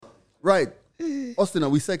Right. Austin, are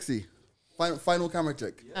we sexy? Final camera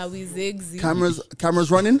check. Are we zigzag?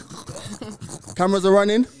 Cameras running? Cameras are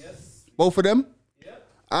running? Yes. Both of them? Yeah.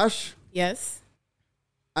 Ash? Yes.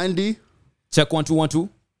 Andy? Check 1 2 1 2.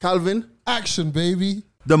 Calvin? Action, baby.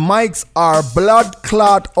 The mics are blood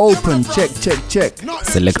clot open. Check.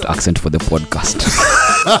 Select accent for the podcast.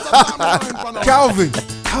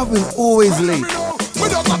 Calvin always late.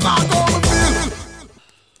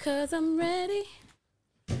 Cause I'm ready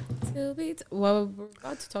to be. Well, we're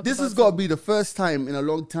about to talk. This about has got to be the first time in a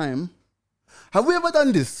long time. Have we ever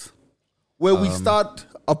done this? Where we start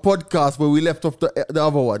a podcast where we left off the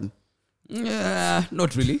other one? Yeah,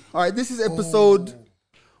 not really. All right, this is episode.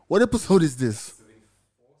 What episode is this?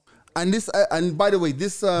 And this, and by the way,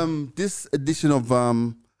 this edition of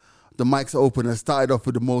the Mics Are Open has started off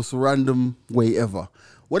with the most random way ever.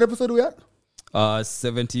 What episode are we at?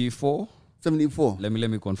 74. 74. Let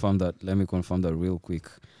me confirm that. Let me confirm that real quick.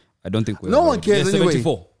 I don't think no one cares anyway.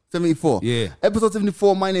 74. 74. Yeah. Episode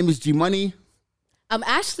 74. My name is G Money. I'm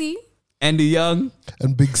Ashley. Andy Young.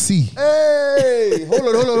 And Big C. Hey, hold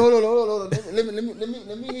on.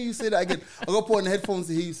 Let me hear you say that again. I got to put on the headphones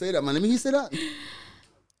to hear you say that, man. Let me hear you say that.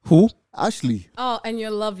 Who? Ashley. Oh, and your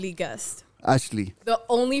lovely guest. Ashley. The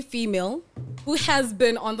only female who has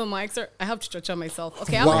been on the mics. I have to stretch on myself.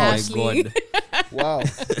 Okay, I'm Wow. Ashley. Wow.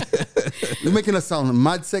 You're making us sound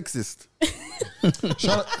mad sexist.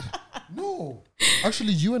 No.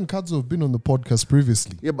 Actually, you and Kadzo have been on the podcast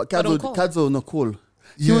previously. Yeah, but But on call. Kadzo no call.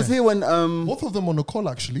 She Yeah. was here when Both of them on the call,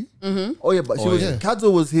 actually. oh yeah, but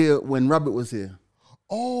Kadzo was here when Rabbit was here.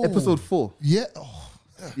 Oh. Episode 4. Yeah. Oh.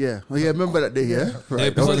 Yeah. Oh yeah, remember that day, yeah? The Right.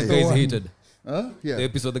 episode the Okay. guys hated. Yeah. The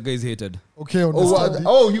episode the guys hated. Okay, Oh, understand.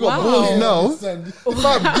 you got Wow. balls now. Understand.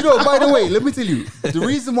 Fam, you know, by the way, let me tell you, the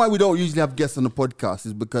reason why we don't usually have guests on the podcast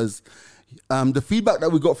is because the feedback that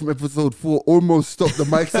we got from episode 4 almost stopped the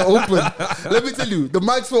mics are open. Let me tell you, the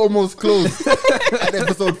mics were almost closed at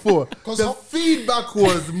episode 4. The feedback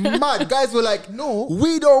was mad. Guys were like, No.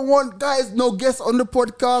 we don't want no guests on the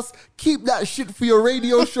podcast. Keep that shit for your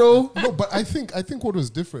radio show. No, but I think what was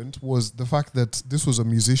different was the fact that this was a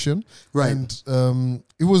musician, Right. And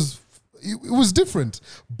it was different.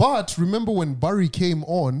 But remember when Barry came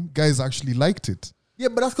on, guys actually liked it. Yeah,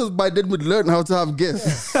 but that's because by then we'd learn how to have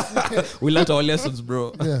guests. We learned our lessons,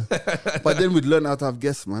 bro. Yeah. By then we'd learn how to have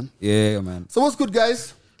guests, man. Yeah, man. So what's good,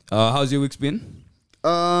 guys? How's your week's been?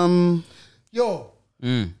 Yo,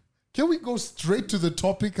 can we go straight to the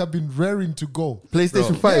topic? I've been raring to go.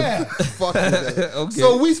 PlayStation 5. Yeah. Fuck it. Okay.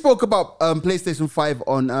 So we spoke about PlayStation 5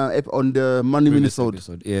 on the Monday Minnesota.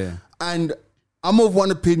 Episode. Yeah. And I'm of one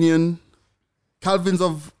opinion. Calvin's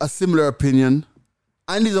of a similar opinion.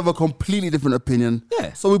 Andy's of a completely different opinion.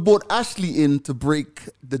 Yeah. So we brought Ashley in to break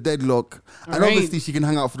the deadlock. And right. obviously she can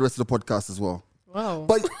hang out for the rest of the podcast as well. Wow.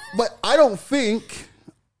 But I don't think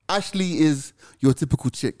Ashley is your typical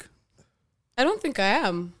chick. I don't think I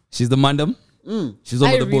am. She's the mandem. She's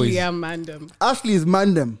over I the really boys. am, Mandem. Ashley is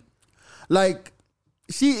mandem. Like,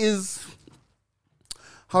 she is...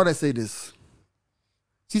 How would I say this?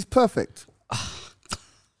 She's perfect.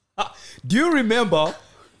 Do you remember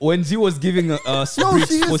when Z was giving a speech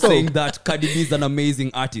she is for though. saying that Cardi B is an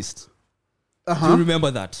amazing artist? Do you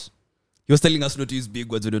remember that? He was telling us not to use big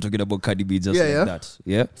words when we were talking about Cardi B, just Yeah. like that.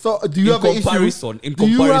 Yeah. So do you In have an issue? comparison, in Do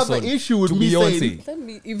you have comparison an issue with to me Beyonce. saying? Let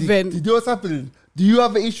me Do even. you know what's happening? Do you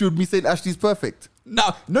have an issue with me saying Ashley's perfect?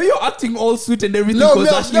 Now, no, you're acting all sweet and everything No,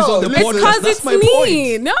 because no, Ashley's no, on the listen. podcast. Because That's it's my me.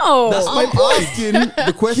 point. No. That's my I'm point. asking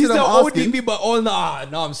the question. She's the I'm ODB, asking. but all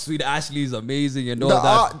now I'm sweet. Ashley is amazing and all The,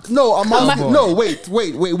 that. no, I'm Come asking. on. No, wait.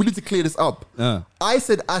 We need to clear this up. I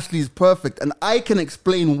said Ashley is perfect, and I can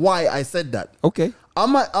explain why I said that. Okay.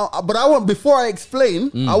 But I want before I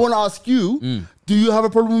explain, I want to ask you: do you have a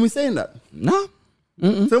problem with me saying that? No.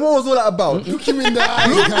 So what was all that about? Look him in the eye.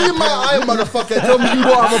 Look me in my eye, motherfucker. Tell me you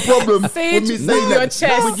don't have a problem Say with it me saying with that. your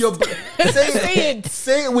chest. With your, Say it.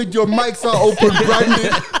 Say it with your mics are open,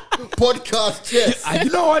 branded podcast chest. You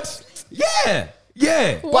know what? Yeah.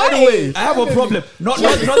 Yeah. By the way, I have a problem. Not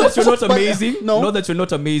that you're not amazing. No. Not that you're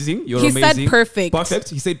not amazing. You're He amazing. said perfect. Perfect.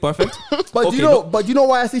 He said perfect. but Okay, you know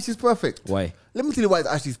why I say she's perfect? Why? Let me tell you why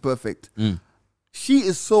Ashley's perfect. She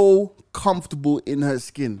is so comfortable in her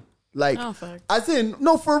skin. Like, Oh, fuck. as in,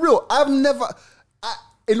 no, for real.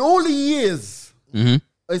 In all the years,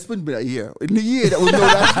 it's been a year. In the year that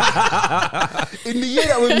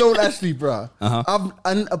we've known Ashley, bruh.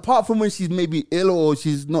 And apart from when she's maybe ill or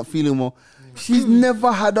she's not feeling well, She's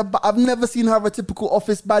never had I've never seen her have a typical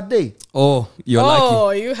office bad day. Oh, you're Oh,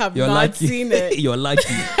 lucky. you have You're not lucky. seen it. You're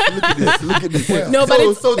lucky. Look at this. Look at this. No, but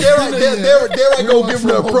it's so there I go giving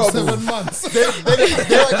her a prop. 7 months. There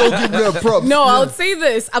I go giving her a prop. no. I'll say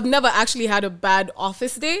this: I've never actually had a bad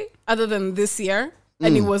office day other than this year,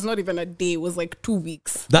 and it was not even a day; it was like 2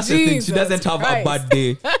 weeks. That's the thing. She Jesus doesn't have Christ. a bad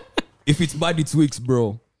day. If it's bad, it's weeks,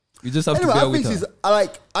 bro. You just have Anyway, to bear I with think her.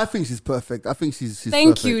 I think she's perfect. I think she's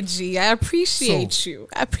Thank perfect. you, G. I appreciate So, you.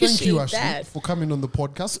 I appreciate Thank you, Ashley, that. for coming on the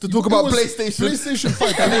podcast To talk about It was PlayStation. PlayStation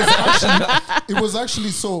 5. It was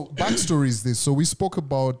actually so. Backstory is this. So we spoke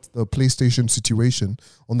about the PlayStation situation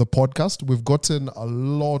on the podcast. We've gotten a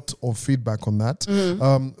lot of feedback on that.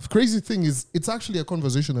 Crazy thing is, it's actually a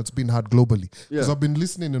conversation that's been had globally. Because Yeah. I've been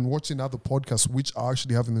listening and watching other podcasts which are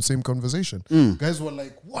actually having the same conversation. Guys were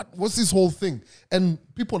like, What's this whole thing? And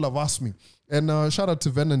people have asked me. And shout out to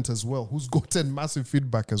Venant as well, who's gotten massive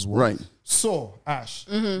feedback as well. Right. So, Ash,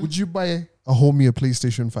 would you buy a homie a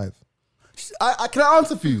PlayStation 5? I can I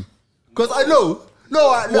answer for you? Because I know. No,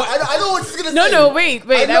 I know what she's gonna No, say. no, wait.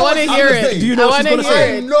 I I know want what to she's hear gonna it. say. Do you know I what want she's to gonna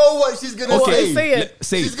hear I it. know what she's gonna Okay, say. say it.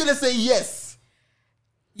 Say She's it. gonna say yes.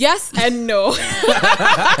 Yes and no.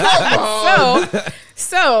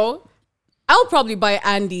 So I'll probably buy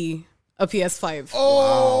Andy a PS5.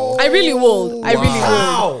 Oh, I really will. I really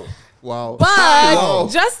will. wow. But Wow.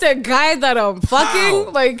 just a guy that I'm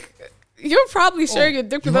fucking, like, you're probably sharing your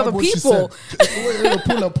dick with You heard other what she people. said.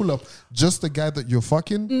 Wait, pull up. Just the guy that you're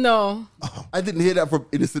fucking? No. I didn't hear that from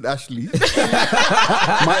innocent Ashley.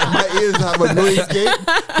 my ears have a noise gate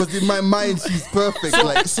because in my mind she's perfect.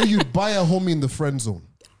 Like So you'd buy a homie in the friend zone?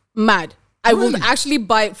 Mad. I will Really? actually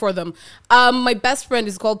buy it for them. My best friend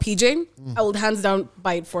is called PJ. I will hands down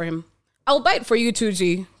buy it for him. I'll buy it for you too,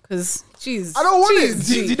 G. Because, jeez. I don't want it. Jeez,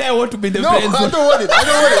 G. Did I want to be in the no, friend I zone? don't want it. I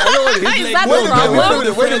don't want it. I don't want it. Is that Wait the a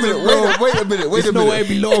minute. problem? Wait a minute. Wait a minute. Wait a It's nowhere I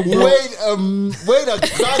minute. belong, bro. Wait a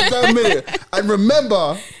goddamn minute. And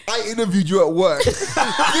remember, I interviewed you at work. Give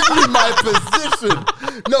me my position.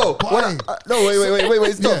 No, Why? no.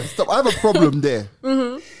 Wait. Stop. I have a problem there.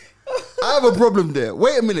 I have a problem there.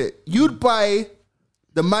 Wait a minute. You'd buy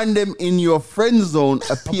the man them in your friend zone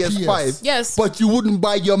a PS5. Yes. But you wouldn't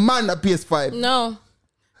buy your man a PS5. No.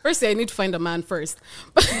 Firstly, I need to find a man first.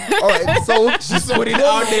 All right. So Put it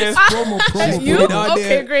out there. Promo. You? Put it out Okay,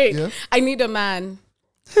 there. great. Yeah. I need a man.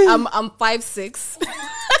 I'm 5'6".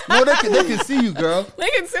 no, they can see you, girl. They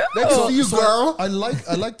can see. They can see you, So girl. I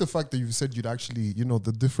like the fact that you said you'd actually,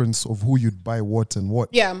 the difference of who you'd buy what and what.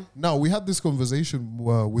 Yeah. Now, we had this conversation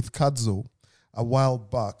with Kadzo a while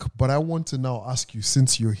back, but I want to now ask you,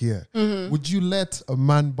 since you're here, would you let a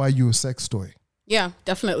man buy you a sex toy? Yeah,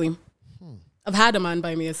 definitely. I've had a man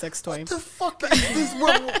buy me a sex toy. What the fuck is this?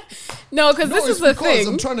 Well, No, because No, this it's is the because thing.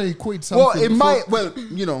 I'm trying to equate something. it might. Well,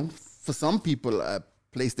 for some people,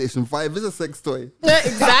 PlayStation 5 is a sex toy.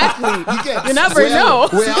 Exactly. get- You never know.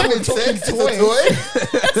 We're having sex. It's a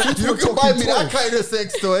toy. You can buy me toy. that kind of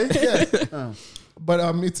sex toy. But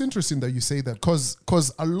it's interesting that you say that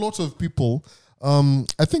because a lot of people,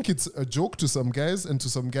 I think it's a joke to some guys, and to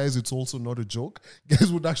some guys it's also not a joke.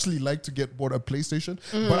 Guys would actually like to get bought a PlayStation,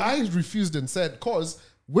 but I refused and said, because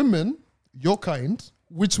women, your kind,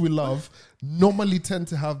 which we love, normally tend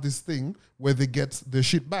to have this thing where they get their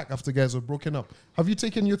shit back after guys are broken up. Have you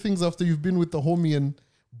taken your things after you've been with the homie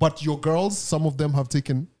but your girls, some of them have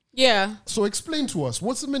taken? Yeah. So explain to us,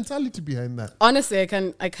 what's the mentality behind that? Honestly, I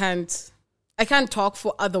can't talk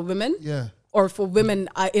for other women. Yeah. Or for women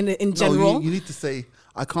in No, general. you need to say,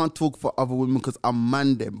 I can't talk for other women because I'm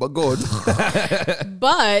man them. But God,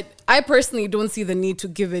 But I personally don't see the need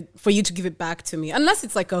for you to give it back to me, unless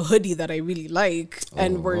it's like a hoodie that I really like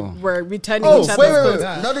and we're returning each other's wait. clothes.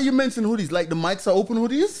 Now that you mentioned hoodies, like the mics are open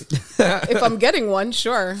hoodies. If I'm getting one,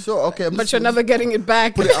 sure. Sure, okay. But you're never getting it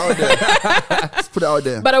back. put it out there. Just put it out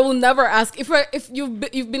there. But I will never ask if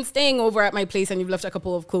you've been staying over at my place and you've left a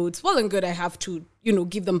couple of clothes. Well and good, I have to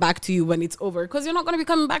give them back to you when it's over because you're not going to be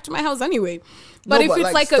coming back to my house anyway. But No, if but it's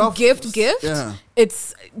like like a stuff- gift, yeah.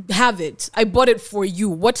 it's have it. I bought it for you.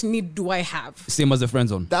 What need do I have? Same as a friend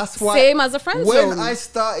zone. That's why. Same as a friend When zone. I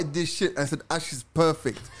started this shit, I said Ash is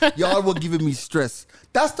perfect. Y'all were giving me stress.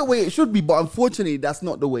 That's the way it should be, but unfortunately, that's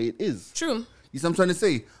not the way it is. True. You see what I'm trying to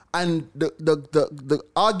say? And the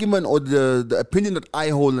argument or the opinion that I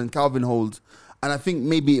hold and Calvin holds, and I think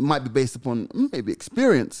maybe it might be based upon maybe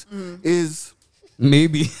experience, is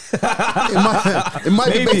Maybe. it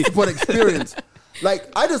might be Maybe. based upon experience. Like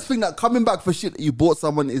I just think that coming back for shit that you bought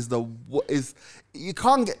someone is you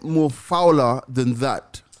can't get more fouler than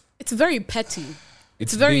that. It's very petty.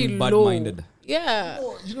 It's very being low. bad-minded. Yeah.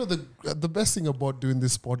 You know, the best thing about doing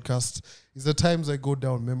this podcast is the times I go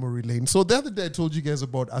down memory lane. So the other day I told you guys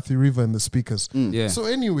about Athi River and the speakers. Yeah. So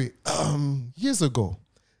anyway, years ago,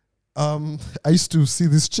 I used to see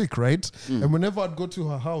this chick, right? And whenever I'd go to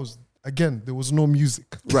her house, again, there was no music.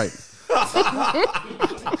 Right.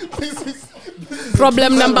 This is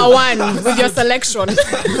Problem number one with your selection.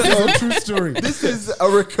 a true story. This is a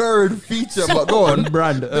recurring feature, but go on.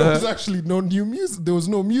 Brand. There was actually no new music. There was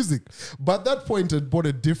no music. But at that point, I bought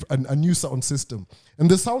a new sound system. And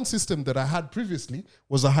the sound system that I had previously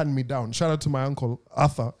was a hand-me-down. Shout out to my uncle,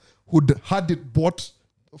 Arthur, who'd had it bought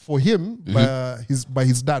for him by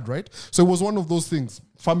his dad, right? So it was one of those things,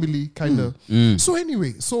 family kind of. So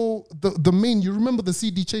anyway, so the main, you remember the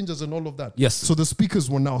CD changers and all of that? Yes. So the speakers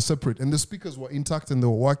were now separate and the speakers were intact and they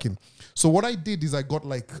were working. So what I did is I got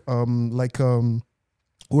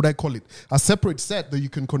what I call it, a separate set that you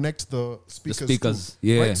can connect the speakers to,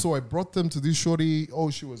 yeah. right? So I brought them to this shorty. Oh,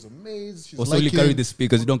 she was amazed. She's So you carry the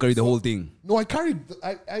speakers, you don't carry the whole thing. No, I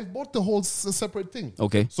bought the whole separate thing.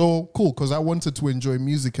 Okay. So cool, because I wanted to enjoy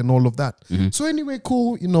music and all of that. So anyway,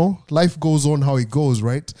 cool, life goes on how it goes,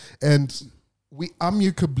 right? And we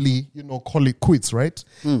amicably, call it quits, right?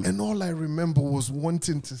 And all I remember was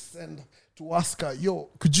wanting to ask her, yo,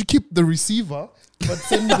 could you keep the receiver but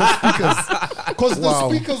send me the speakers? Because the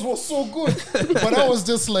speakers were so good. But I was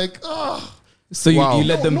just like, So you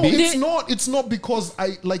let them be? It's not because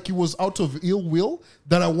it was out of ill will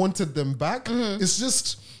that I wanted them back. It's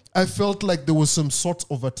just I felt like there was some sort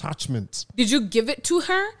of attachment. Did you give it to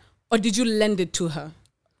her or did you lend it to her?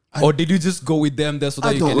 Or did you just go with them there so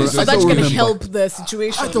that you can So that you can help the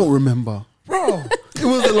situation? I don't remember. Bro, it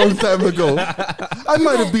was a long time ago. I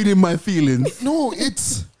might have been in my feelings. No,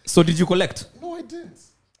 it's... So did you collect? No, I didn't.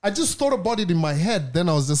 I just thought about it in my head. Then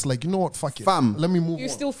I was just like, you know what? Fuck it. Fam. Let me move You on.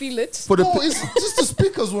 still feel it? It's just the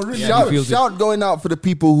speakers were really Yeah, good. Shout going out for the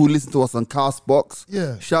people who listen to us on Castbox.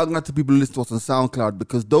 Yeah. Shouting out to people who listen to us on SoundCloud,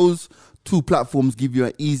 because those two platforms give you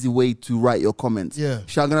an easy way to write your comments. Yeah.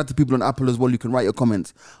 Shouting out to people on Apple as well. You can write your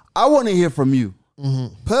comments. I want to hear from you.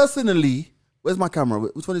 Personally, where's my camera?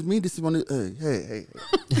 Which one is me? This is one. Hey.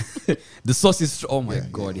 The sauce is... Oh my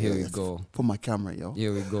God, here we go. Put my camera, yo.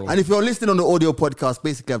 Here we go. And if you're listening on the audio podcast,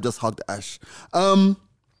 basically I've just hugged Ash. I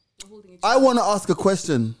want to ask a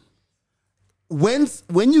question. When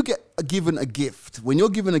you get given a gift, when you're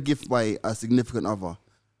given a gift by a significant other,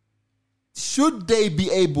 should they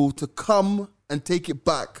be able to come and take it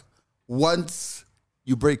back once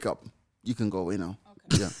you break up? You can go,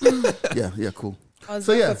 Okay. Yeah, cool. I was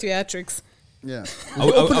So, there yeah. for theatrics. Yeah.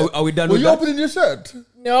 Are we done Were with you that? opening your shirt?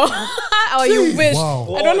 No. Oh, you wish.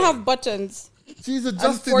 Wow. I don't have buttons. She's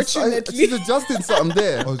adjusting. Unfortunately. She's adjusting something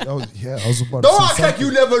there. I was about Don't to act say like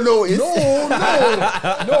you never noticed. No,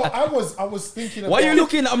 I was thinking about... Why are you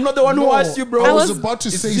looking? I'm not the one who asked you, bro. I was about to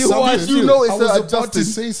It's say you who asked something. you. know it's I was about adjusting. to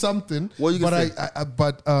say something, What are you gonna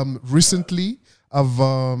but recently I've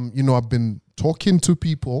been talking to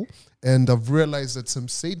people and I've realized that some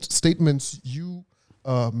statements you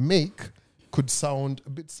make could sound a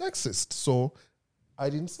bit sexist, so I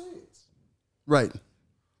didn't say it. Right.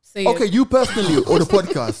 Say Okay, it. you personally or the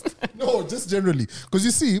podcast? No, just generally, because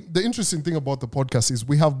you see, the interesting thing about the podcast is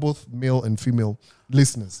we have both male and female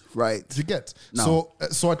listeners. Right. You get No.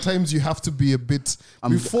 so at times you have to be a bit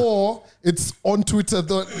before it's on Twitter.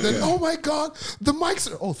 Then oh my God, the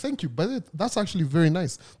mics. Oh, thank you, but that's actually very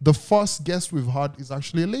nice. The first guest we've had is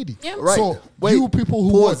actually a lady. Yeah. Right. So Wait, you people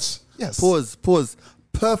who watch, yes, Pause.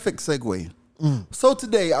 Perfect segue. So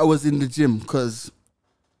today I was in the gym because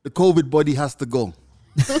the COVID body has to go.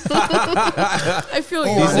 I feel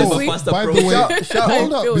you. This is a honestly. faster by the approach. way, Shout-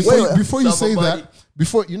 hold up feel before, you. before you say Somebody-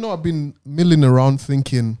 that. I've been milling around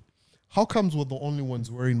thinking, how comes we're the only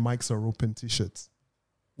ones wearing mics are open t-shirts?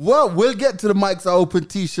 Well, we'll get to the Mics Are Open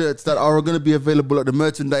t-shirts that are going to be available at the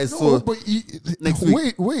merchandise No, store. but next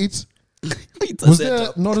week. wait. It's a Was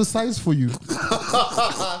setup. there not a size for you?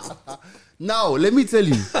 Now, let me tell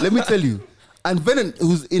you. And Venom,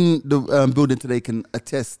 who's in the building today, can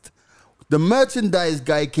attest. The merchandise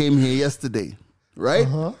guy came here yesterday, right?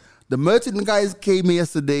 The merchandise guy came here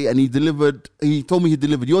yesterday and he told me he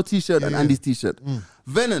delivered your t-shirt and Andy's t-shirt.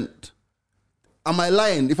 Venant, am I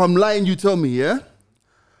lying? If I'm lying, you tell me, yeah?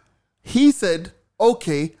 He said,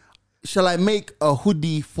 okay, shall I make a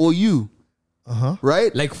hoodie for you?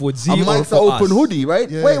 Right? Like for Z a or Mics for Are Open us? hoodie, right?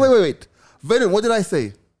 Yeah. Wait. Venom, what did I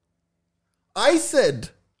say? I said,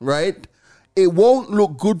 right, it won't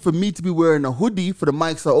look good for me to be wearing a hoodie for the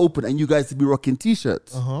Mics Are Open and you guys to be rocking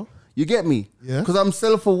t-shirts. You get me? Yeah. Because I'm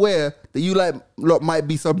self-aware that you lot might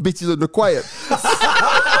be some bitches on the quiet.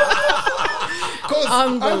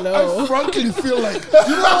 Because Below. I frankly feel like,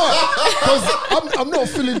 you know what? Because I'm not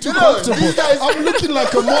feeling too comfortable. these guys- I'm looking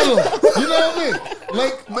like a model. You know what I mean?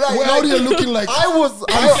 Like, we're out here looking like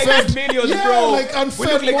Like minions, yeah, bro. like We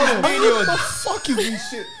unfed look like model. minions. What the fuck is this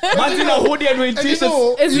shit? Man's in a hoodie and wearing And you t-shirts.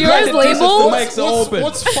 know, Is You yours got the t-shirts, the labeled? mics are open.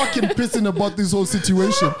 What's fucking pissing about this whole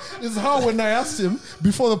situation is how when I asked him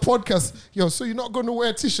before the podcast, yo, so you're not going to wear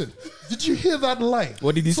a t-shirt? Did you hear that lie?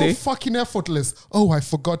 What did he so say? Fucking effortless. Oh, I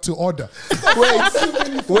forgot to order. Wait.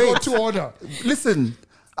 Forgot to order. Listen,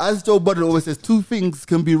 as Joe Budden always says, two things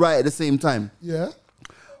can be right at the same time. Yeah.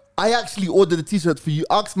 I actually ordered a t-shirt for you.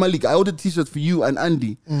 Ask Malik. I ordered t-shirts for you and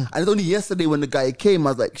Andy. And it's only yesterday when the guy came,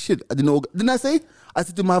 I was like, shit, I didn't know. Didn't I say? I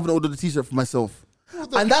said to him, I haven't ordered a t-shirt for myself.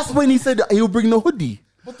 And that's when he said that he'll bring the hoodie.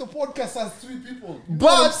 But the podcast has 3 people. You know But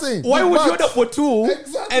what I'm saying? Why would you But- order for 2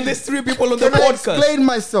 Exactly. and there's 3 people on the Can I podcast? explain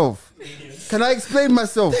myself? Can I explain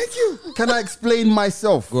myself? Thank you. Can I explain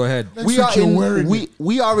myself? Go ahead. Next We week are you're in wearing it.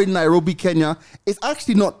 we are in Nairobi, Kenya. It's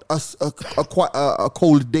actually not quite a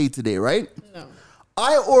cold day today, right? No.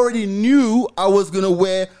 I already knew I was gonna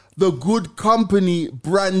wear the Good Company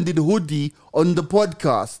branded hoodie on the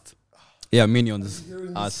podcast. Yeah, minions.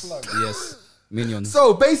 hearing Us. this flag? Yes. Minions.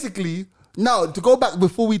 So basically, now to go back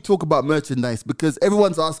before we talk about merchandise, because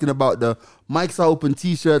everyone's asking about the Mics Are Open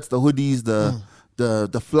t-shirts, the hoodies,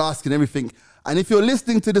 the flask and everything. And if you're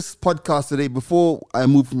listening to this podcast today, before I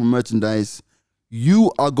move from merchandise,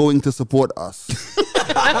 you are going to support us.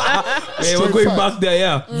 Hey, we're Straight going facts. back there,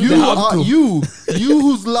 yeah. You They have are to. you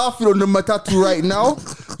who's laughing on the matatu right now,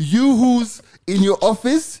 you who's in your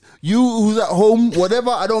office, you who's at home, whatever,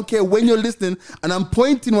 I don't care when you're listening, and I'm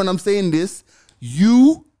pointing when I'm saying this,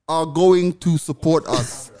 you are going to support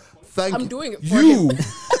us. Thank I'm you. doing it for You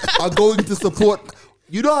are going to support.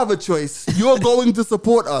 You don't have a choice. You're going to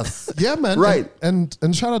support us. Yeah, man. Right. And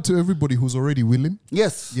shout out to everybody who's already willing.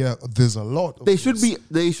 Yes. Yeah, there's a lot. Of They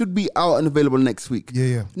should be out and available next week.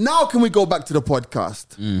 Yeah. Now can we go back to the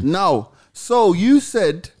podcast? Now, so you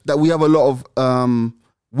said that we have a lot of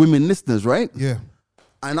women listeners, right? Yeah.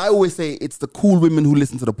 And I always say it's the cool women who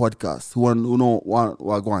listen to the podcast who know what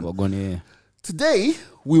go on. We're going, yeah. Today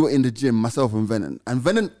we were in the gym, myself and Venom, and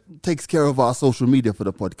Venom takes care of our social media for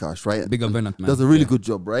the podcast, right? Big on Venant, man. Does a really good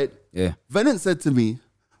job, right? Yeah. Venom said to me,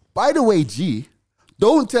 "By the way, G,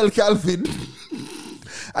 don't tell Calvin."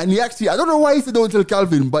 And he actually, I don't know why he said don't tell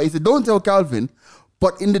Calvin, but he said don't tell Calvin.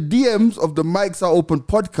 But in the DMs of the Mics Are Open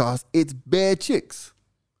podcast, it's bare chicks.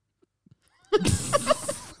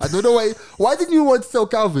 I don't know why. Why didn't you want to tell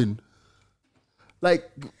Calvin? Like,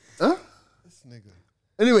 huh? This nigga.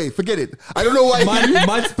 Anyway, forget it. I don't know why.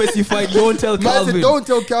 Man specified, don't tell Man said, Calvin. don't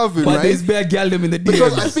tell Calvin, But right? there's bare galdom in the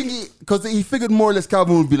Because I DMs. think because he figured more or less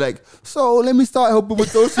Calvin would be like, so let me start helping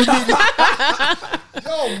with social media.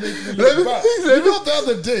 Yo, make me look bad. You know, the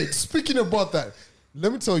other day, speaking about that,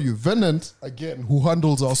 let me tell you, Venant, again, who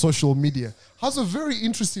handles our social media, has a very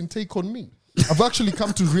interesting take on me. I've actually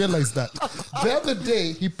come to realize that. The other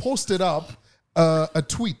day, he posted up a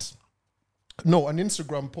tweet, no, an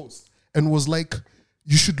Instagram post, and was like,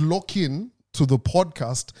 you should lock in to the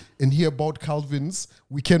podcast and hear about Calvin's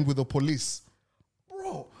weekend with the police.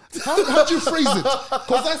 Bro, how'd you phrase it?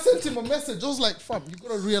 Because I sent him a message. I was like, fam, you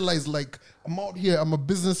gotta realize, like, I'm out here, I'm a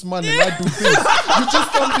businessman and I do this. You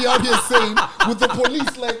just can't be out here saying with the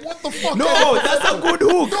police, like, what the fuck? No, that's a good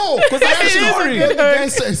hook. No, Because I It is a story. good the guy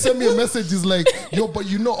sent me a message. He's like, yo, but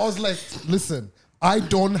you know, I was like, listen, I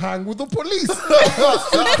don't hang with the police.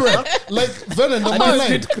 Street cred. Like Venom, on my got line.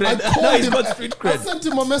 street cred. I No, called he's him. got street cred. I sent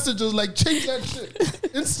him a message. I was like, change that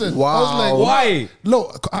shit. Instant. Wow. I was like, Why?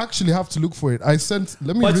 No, I actually have to look for it. I sent.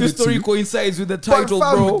 Let me But read your it to story you. coincides with the But title,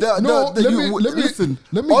 fam, bro. No, let me- listen.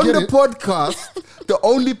 let me on get the it. podcast, the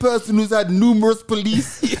only person who's had numerous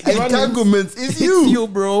police entanglements is It's you. you,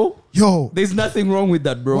 bro. Yo, There's nothing wrong with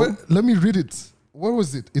that, bro. let me read it. What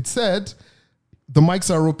was it? It said, the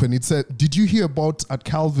mics are open. It said, did you hear about at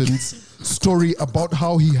Calvin's story about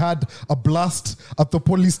how he had a blast at the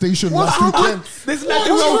police station What's last wrong weekend? with- There's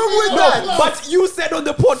nothing What's wrong wrong with no, that? But you said on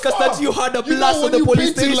the podcast that you had a You blast know, at when the you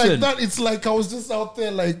police paint it station. like that, it's like I was just out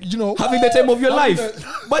there, like, you know. Having the time of your life. Having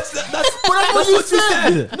But that's that's what what you you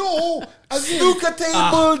said. No, as in, Snooker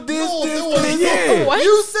table, this, no, this, there was- this. Yeah. What?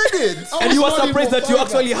 You said it. I And you was were not surprised even that you fine,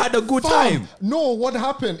 actually guys. had a good Fam, time. No, what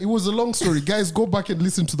happened? It was a long story. Guys, go back and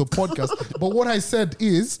listen to the podcast. But what I said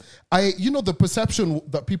is, the perception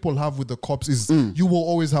that people have with the cops is you will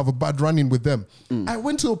always have a bad run-in with them. I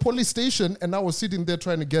went to a police station and I was sitting there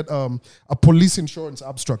trying to get a police insurance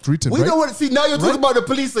abstract written. We right? don't want to see. Now you're talking about the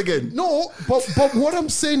police again. No, but what I'm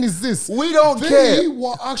saying is this: We don't they care.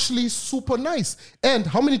 were actually super nice. And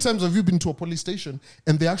how many times have you been to a police station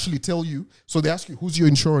and they actually tell you? So they ask you, "Who's your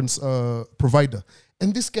insurance provider?"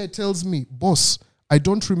 And this guy tells me, "Boss, I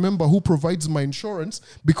don't remember who provides my insurance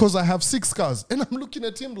because I have 6 cars." And I'm looking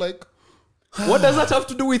at him like, What does that have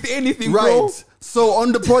to do with anything, Right. bro? So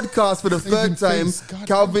on the podcast for the Saving third time, face. God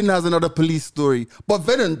Calvin has another police story. But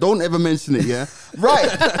Venom, don't ever mention it, yeah?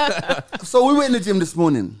 Right. So we were in the gym this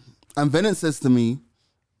morning, and Venom says to me,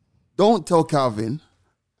 "Don't tell Calvin,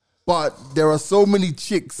 but there are so many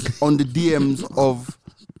chicks on the DMs of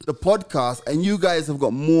the podcast, and you guys have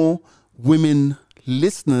got more women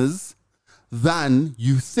listeners than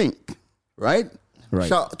you think." Right? Right.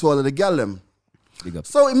 Shout out to all of the gallem. Big up.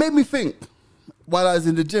 So it made me think while I was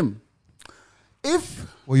in the gym. If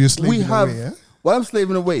 "Well, you're slaving we have, away, yeah?" while I'm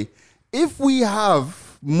slaving away, if we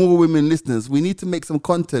have more women listeners, we need to make some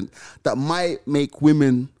content that might make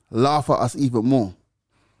women laugh at us even more.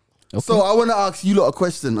 So I want to ask you lot a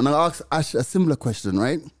question, and I'll ask Ash a similar question,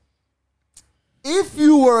 right? If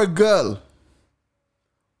you were a girl,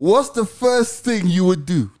 what's the first thing you would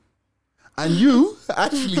do? And you,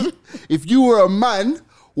 actually, if you were a man,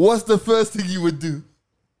 what's the first thing you would do?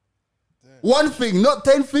 One thing, not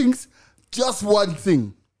 10 things, just one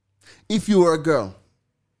thing. If you were a girl.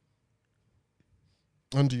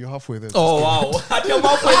 And you're halfway there. Oh, wow. Had your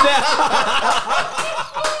mouth with there.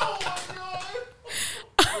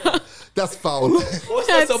 That's foul. What's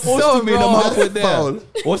that That's supposed so to mean? wrong. I'm halfway there. Foul.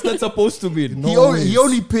 What's that supposed to mean? he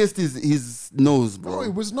only pierced his nose, No, bro.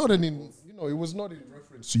 it was not it was not in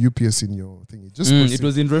reference to UPS in your thingy. Just It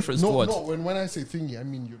was in reference to no, what? no. When I say thingy, I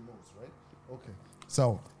mean your nose, right? Okay.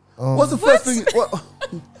 So, What's the first thing?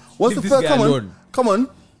 What's Leave the this first? guy Come on, alone. come on.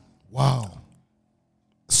 wow.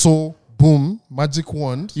 So, boom, magic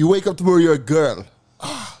wand. You wake up tomorrow, you're a girl.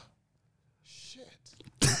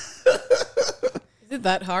 Is it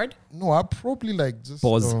that hard? No, I'd probably like just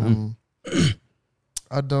Pause.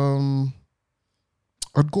 I'd go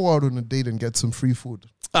out on a date and get some free food.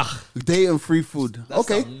 Day and free food.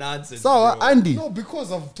 Okay. some nonsense, So bro. Andy, No,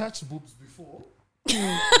 because I've touched boobs before.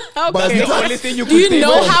 Okay. The only thing you Do you could think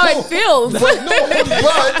know of. how it feels? but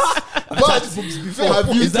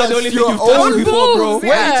have you Is that the only touched thing your you've own touched before, bro? boobs,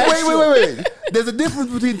 yeah. Wait. There's a difference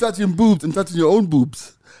between touching boobs and touching your own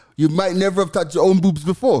boobs. You might never have touched your own boobs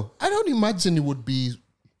before. I don't imagine it would be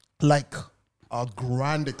like a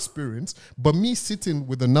grand experience, but me sitting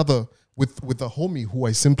with another with a homie who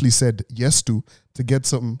I simply said yes to get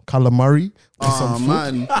some calamari or some food.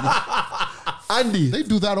 Man. Andy, They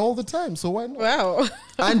do that all the time, so why not? Wow.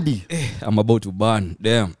 Andy. I'm about to burn.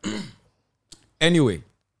 Damn. Anyway,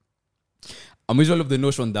 I'm usually of the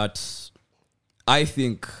notion that I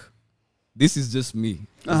think this is just me.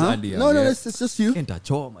 as Andy, No, yeah. it's just you. Can't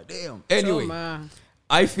touch all my damn. Anyway, Trauma.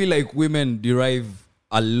 I feel like women derive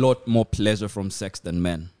a lot more pleasure from sex than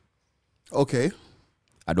men. Okay.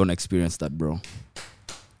 I don't experience that, bro.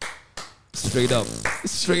 Straight up.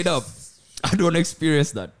 Straight up. I don't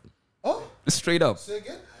experience that. Oh, Straight up. say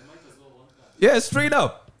again? Yeah, straight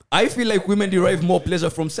up. I feel like women derive more pleasure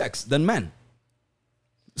from sex than men.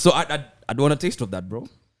 So I don't want a taste of that, bro.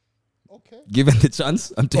 Okay. Given the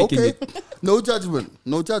chance, I'm taking Okay. it. No judgment.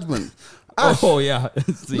 No judgment. Ash, Oh, yeah.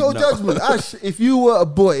 See, no now. judgment. Ash, if you were a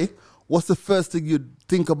boy, what's the first thing you'd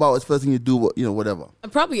think about? What's the first thing you'd do? Whatever.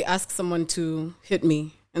 I'd probably ask someone to hit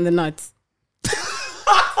me in the nuts.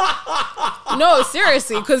 No,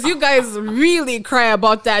 seriously, because you guys really cry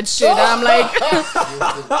about that shit. I'm like,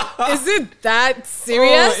 is it that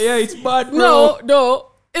serious? Oh, yeah, it's bad, bro. No.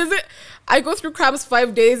 Is it? I go through cramps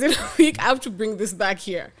 5 days in a week. I have to bring this back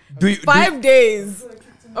here. Do you, 5 days.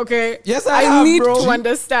 Okay. Yes, I have, need bro. to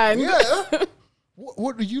understand. Yeah.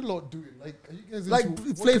 What are you lot doing? Like, are you guys Like into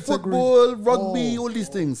what play category? football, rugby, all these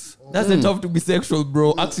things. Doesn't have to be sexual,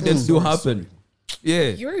 bro. Accidents do happen. Yeah.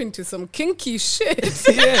 You're into some kinky shit.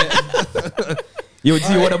 Yeah. Yo,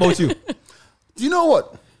 G, what about you? Do you know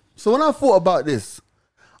what? So when I thought about this,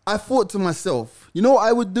 I thought to myself, you know what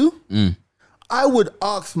I would do? I would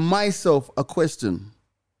ask myself a question.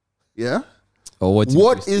 Yeah? Oh,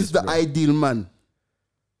 What is the ideal man?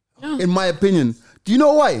 In my opinion. Do you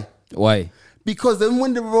know why? Why? Because then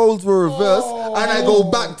when the roles were reversed and I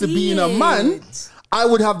go back to being a man, I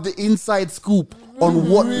would have the inside scoop on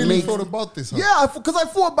what Really makes... thought about this? Huh? Yeah, because I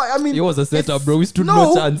thought about. I mean, It was a setup, it's- bro. We stood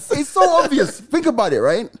no chance. It's so obvious. Think about it,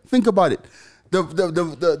 right? Think about it.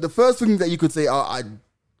 The first thing that you could say,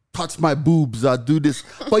 touch my boobs or do this.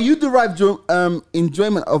 But you derive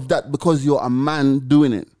enjoyment of that because you're a man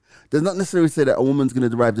doing it. Does not necessarily say that a woman's going to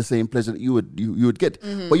derive the same pleasure that you would get.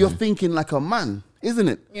 But you're thinking like a man, isn't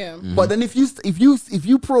it? Yeah. But then if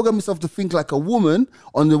you program yourself to think like a woman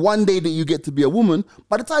on the one day that you get to be a woman,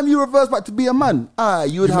 by the time you reverse back to be a man,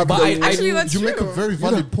 you would have. Actually, that's you true. make a very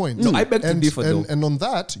valid point. No, I beg to differ, though. And on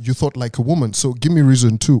that, you thought like a woman. So give me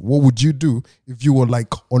reason too. What would you do if you were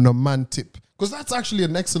like on a man tip? Because that's actually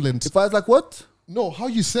an excellent. If I was like, what? No, how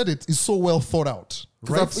you said it is so well thought out.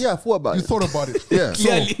 Right? I thought about you it. thought about it. Yeah. So,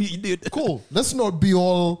 Clearly, you did. cool. Let's not be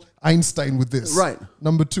all Einstein with this. Right.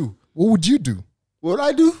 Number 2. What would you do? What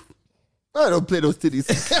I do? I don't play those titties.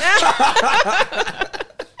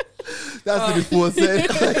 That's the before side.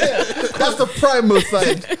 That's the primal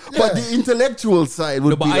side. But the intellectual side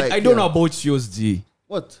would No, but be I don't know about yours, G.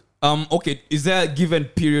 What? Okay, is there a given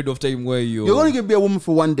period of time where You're going to be a woman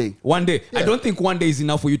for one day. one day? I don't think one day is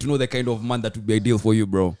enough for you to know the kind of man that would be ideal for you,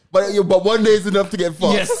 bro. But one day is enough to get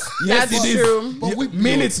fucked. Yes, That's it is. true. But we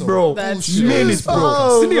Minutes, also- bro. That's Bullshit. true. Minutes, bro.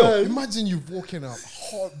 Oh, Still. man. Imagine you've woken up,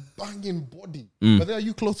 hot, banging body. Mm. But then are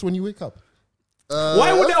you clothed when you wake up?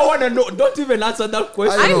 Why would I want to know? Don't even answer that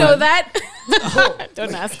question. I don't know know. that.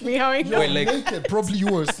 Don't ask me how I know. Wait, like- Naked, probably you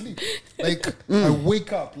were asleep. Like, I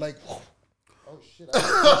wake up, like, oh shit.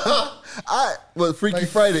 Freaky Like-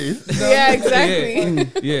 Fridays. Yeah, exactly.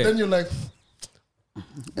 Yeah. Then you're like,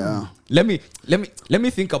 Yeah. Let me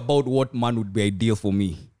think about what man would be ideal for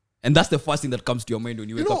me. And that's the first thing that comes to your mind when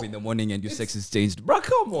you wake know, up in the morning and your sex is changed. Bro,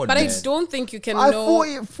 come on, But man. I don't think you can I know. thought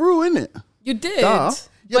it through, innit? You did. Duh.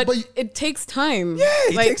 Yeah, but but you- it takes time. Yeah,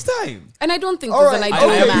 it Like, takes time. And I don't think All there's an right. ideal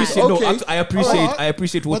I Okay, man. appreciate. okay. No, I appreciate. Alright. I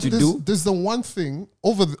appreciate what but you there's, do. There's the one thing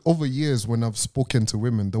over years when I've spoken to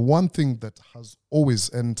women, the one thing that has always,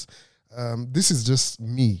 and this is just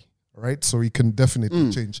me, right? So it can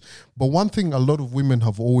definitely change. But one thing a lot of women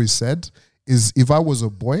have always said is, if I was a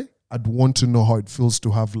boy, I'd want to know how it feels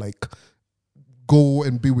to have like go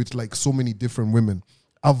and be with like so many different women.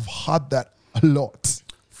 I've heard that a lot.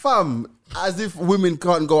 Fam, as if women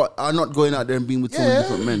are not going out there and being with so many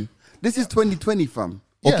different men. This is 2020, fam.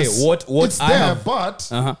 Okay, what it's I there, have- but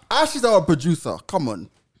Ash is our producer. Come on.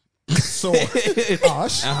 so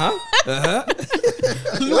Ash,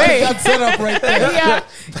 look Wait. at that setup right there. Yeah.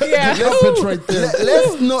 Yeah. Carpet right there.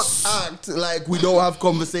 Let's not act like we don't have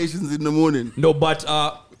conversations in the morning. No, but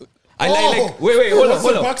I like. Wait, hold What's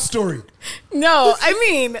on. the backstory? No, I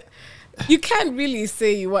mean, you can't really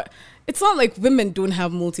say what. It's not like women don't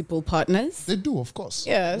have multiple partners. They do, of course.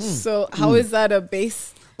 Yeah. So how is that a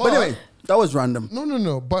base? But anyway, that was random.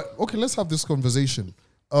 No. But okay, let's have this conversation.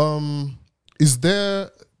 Is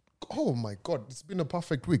there? Oh my God, it's been a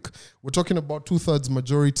perfect week. We're talking about 2/3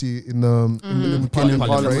 majority in parliament,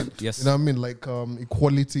 Parliament, right? yes. You know what I mean? Like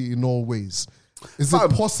equality in all ways. Is it Fam.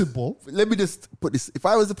 possible? Let me just put this. If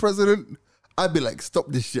I was the president, I'd be like, stop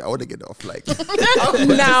this shit. I want to get off. Like, I would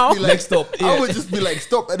Now. just be like, Next up, I yeah. would just be like,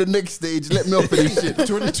 stop at the next stage. Let me off of this shit.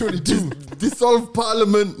 2022. Dissolve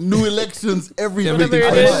parliament, new elections, everything. Whatever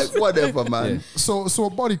I'm it is. like, whatever, man. So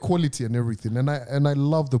about equality and everything, and I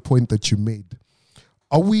love the point that you made.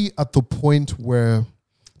 Are we at the point where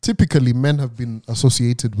typically men have been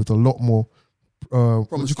associated with a lot more what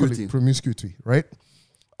do you call it? Promiscuity. Promiscuity, right?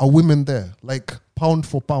 Are women there, like pound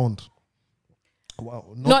for pound? Wow,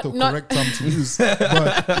 not the Not- correct term to use,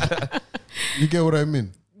 but you get what I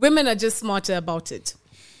mean. Women are just smarter about it.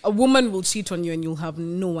 A woman will cheat on you and you'll have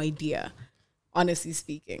no idea, honestly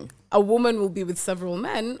speaking. A woman will be with several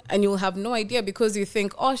men and you'll have no idea because you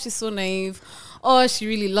think, oh, she's so naive. Oh, she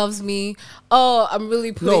really loves me. Oh, I'm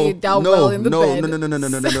really putting it down well in the bed.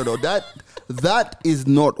 No. That is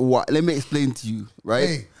not what. Let me explain to you, right?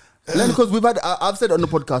 Hey. Because I've said it on the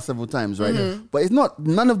podcast several times, right? Mm-hmm. But it's not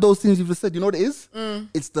none of those things you've just said. You know what it is? Mm.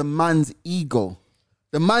 It's the man's ego.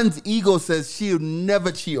 The man's ego says she'll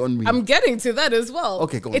never cheat on me. I'm getting to that as well.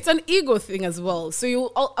 Okay, go on. It's an ego thing as well. So you,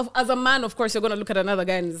 as a man, of course, you're going to look at another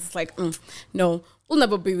guy and it's like, no, we'll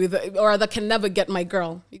never be with her, or that can never get my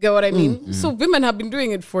girl. You get what I mean? So women have been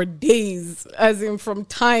doing it for days, as in from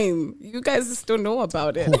time. You guys just don't know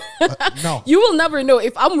about it. Now, You will never know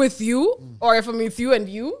if I'm with you or if I'm with you and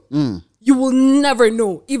you. You will never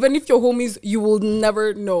know. Even if you're homies, you will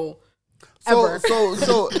never know. Ever.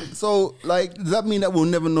 So, like, does that mean that we'll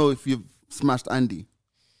never know if you've smashed Andy?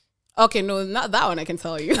 Okay, no, not that one. I can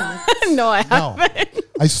tell you. No, I now, haven't.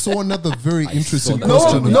 I saw another very interesting that. No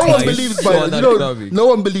question. one, on no one Twitter. believes saw by the that way. coming. No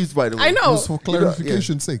one believes by the way. I know. Just for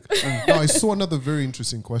clarification's sake. Now, I saw another very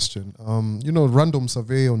interesting question. Random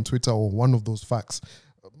survey on Twitter or one of those facts.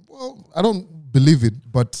 Well, I don't believe it,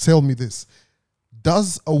 but tell me this.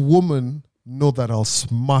 Does a woman know that I'll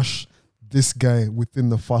smash this guy within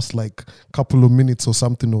the first like couple of minutes or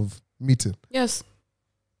something of meeting? Yes.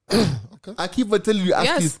 I keep on telling you, Ashley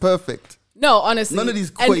Yes. is perfect. No, honestly. None of these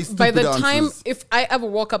And quite by the stupid time, answers. if I ever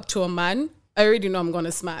walk up to a man, I already know I'm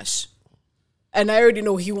gonna smash. And I already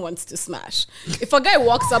know he wants to smash. If a guy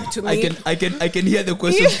walks up to me, I can hear the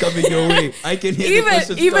questions coming your way. I can hear the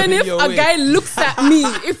questions even coming if your a way. guy looks at me,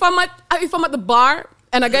 if I'm at the bar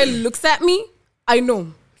and a guy looks at me, I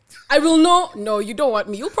know. I will know. No, you don't want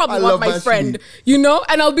me. You probably I want love my Ashley. friend. You know,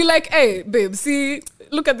 and I'll be like, hey, babe, see,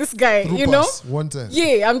 look at this guy. Group you know, us one time.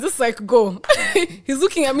 yeah. I'm just like, go. He's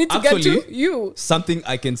looking at me to get Actually, to you. Something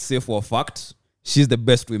I can say for a fact, she's the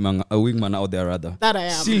best wingman out there, rather. That I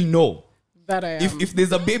am. She'll know. That I am. If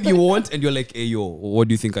there's a babe you want and you're like, hey, yo, what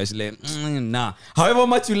do you think I should like? Nah. However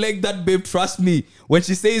much you like that babe, trust me. When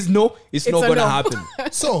she says no, it's not a going to no. happen.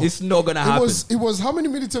 So It's not going to happen. it was how many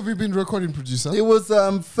minutes have we been recording, producer? It was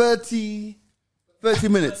 30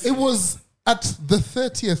 minutes. It was at the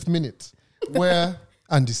 30th minute where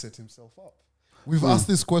Andy set himself up. We've asked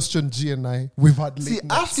this question, G and I. We've had late See,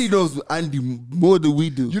 nights. Ashley knows Andy more than we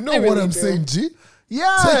do. You know I what really I'm do. saying, G?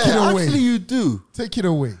 yeah, Take it away. actually you do. Take it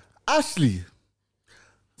away. Ashley.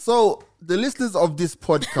 So, the listeners of this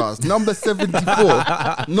podcast, number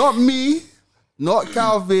 74, not me, not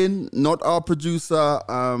Calvin, not our producer,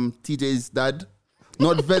 TJ's dad,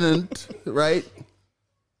 not Venant, right?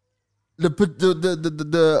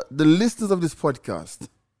 The listeners of this podcast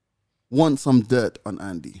want some dirt on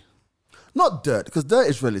Andy. Not dirt, because dirt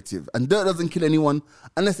is relative, and dirt doesn't kill anyone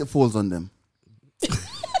unless it falls on them.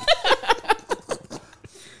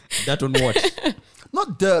 That on what?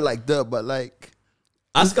 Not dirt like dirt, but like,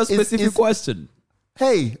 Ask a It's- specific it's- question.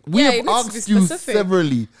 hey, we Yeah, have it needs to be asked you specific.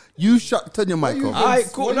 severally. You turn your mic off. Alright,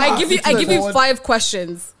 cool. I give you forward. 5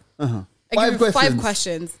 questions. I Five give you 5 questions.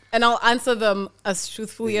 questions, and I'll answer them as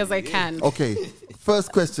truthfully as I can. Okay,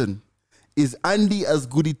 first question. Is Andy as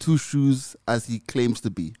goody two shoes as he claims to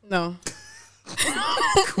be? No.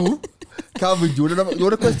 Cool. Calvin, do you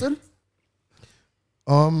want a question?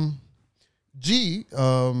 G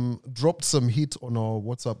dropped some heat on our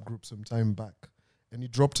WhatsApp group some time back, and he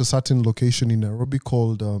dropped a certain location in Nairobi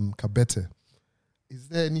called Kabete. Is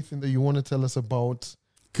there anything that you want to tell us about?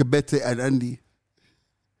 Kabete and Andy.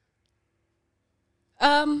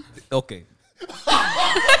 Okay.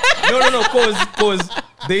 No, cause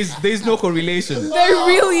there's no correlation. There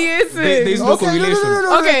really isn't. There's no correlation.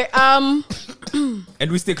 Okay,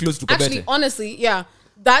 And we stay close to actually, Kabete. honestly, yeah.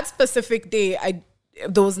 That specific day,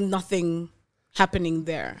 there was nothing happening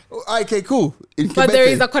there. Okay, cool. In But there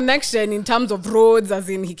Kabete. is a connection in terms of roads, as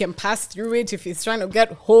in he can pass through it if he's trying to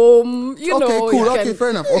get home. You Okay, know, cool. he Okay, can- fair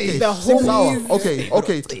enough. Okay, The 6 hours. homies.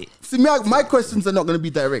 Okay. See, my questions are not going to be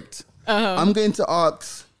direct. I'm going to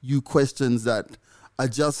ask you questions that are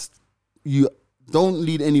just, you don't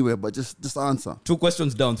lead anywhere, but just answer. 2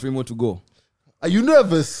 questions down, 3 more to go. Are you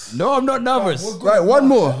nervous? No, I'm not nervous. Right, one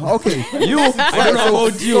more. Okay. You, I don't know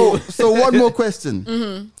about you. So one more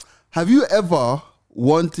question. Have you ever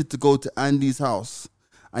wanted to go to Andy's house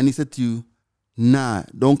and he said to you, nah,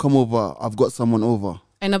 don't come over, I've got someone over?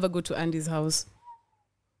 I never go to Andy's house.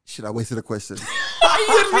 Shit, I wasted a question.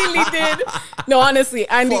 You really did. No, honestly,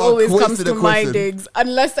 Andy Fuck, always comes wasted to a my question. digs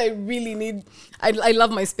unless I really need. I love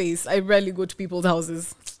my space. I rarely go to people's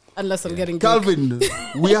houses unless I'm getting drunk. Calvin,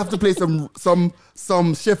 we have to play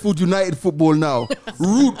some Sheffield United football now.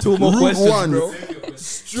 Route 2 more route questions, one. bro.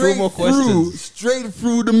 Straight 2 more through, questions. straight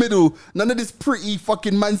through the middle. None of this pretty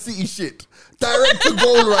fucking Man City shit. Direct to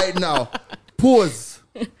goal right now. Pause.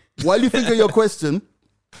 While you think of your question,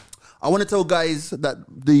 I want to tell guys that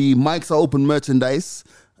the Mics Are Open merchandise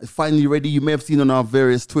is finally ready. You may have seen on our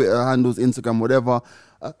various Twitter handles, Instagram, whatever.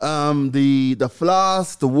 The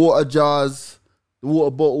flasks, the water jars, the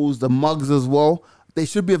water bottles, the mugs as well. They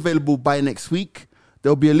should be available by next week.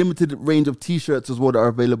 There'll be a limited range of t-shirts as well that are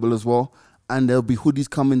available as well. And there'll be hoodies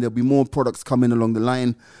coming. There'll be more products coming along the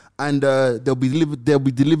line. And they'll be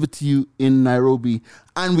delivered to you in Nairobi.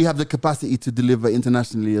 And we have the capacity to deliver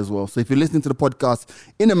internationally as well. So if you're listening to the podcast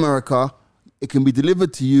in America, it can be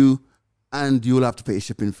delivered to you and you'll have to pay a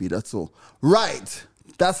shipping fee. That's all. Right.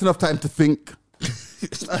 That's enough time to think.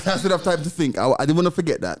 That's enough time to think. I didn't want to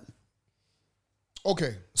forget that.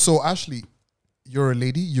 Okay, so Ashley, you're a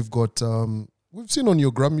lady. You've got we've seen on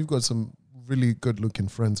your gram. You've got some really good looking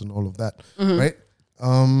friends and all of that, right?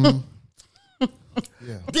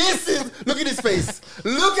 Yeah. This is, look at his face.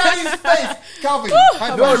 Look at his face. Calvin,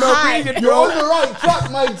 high No, five. no, bring it, You're bro. on the right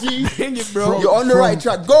track, my G. Bring it, bro. You're on the right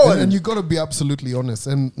track. Go on. And you got to be absolutely honest,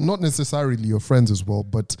 and not necessarily your friends as well,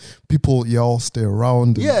 but people you all stay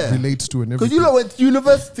around and Yeah. relate to and Because everything. you lot went to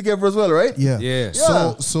university together as well, right? Yeah. Yeah.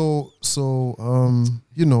 So,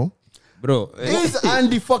 you know, bro. Is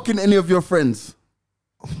Andy fucking any of your friends?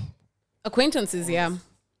 Acquaintances, yeah.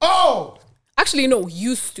 Oh, Actually, no,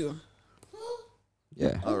 used to.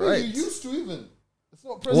 Yeah. All right. you used to even. It's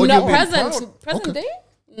not What do you No, mean? present Okay. day?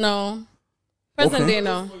 No. Present Okay. day,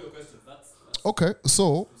 no. Okay,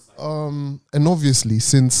 so and obviously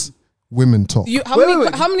since women talk, How Wait, many wait,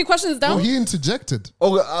 wait. how many questions no, down? he interjected.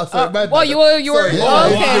 Oh, sorry. bad, Well, bad. you were Sorry.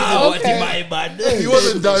 oh, okay. He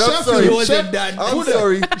wasn't done. I'm sorry. He wasn't done. I'm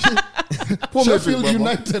sorry. Poor Sheffield Memphis, Baba.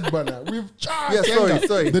 United, banner. We've Yeah,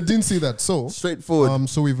 sorry. They didn't see that. So Straightforward.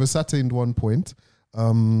 so we've ascertained one point.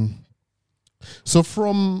 So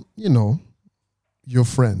from your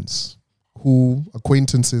friends, who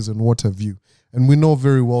acquaintances and what have you, and we know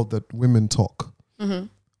very well that women talk.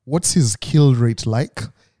 What's his kill rate like?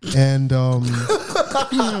 And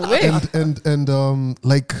Wait. and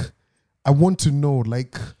like, I want to know,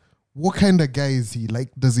 like, what kind of guy is he? Like,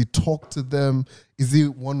 does he talk to them? Is he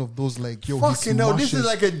one of those like, yo, Fucking hell, this is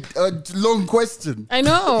like a long question. I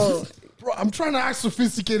know. bro, I'm trying to act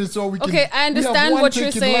sophisticated so we can. Okay, I we have understand one what you're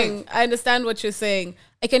take in saying. life. I understand what you're saying.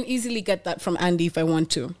 I can easily get that from Andy if I want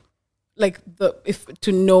to. Like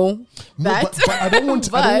to know No, that. but I don't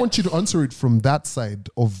want. I don't But want you to answer it from that side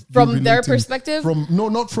of you From their relating- perspective? From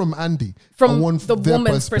not from Andy. From I want the their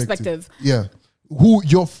woman's perspective. Yeah, who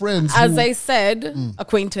your friends? as who, I said,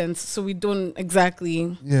 acquaintance, so we don't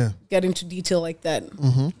exactly yeah. get into detail like that.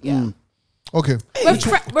 Yeah. Okay.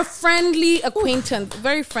 We're friendly acquaintance,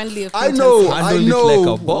 very friendly I acquaintance. know, Handle I it know.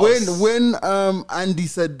 like a boss. When Andy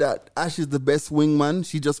said that Ash is the best wingman,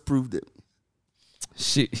 she just proved it.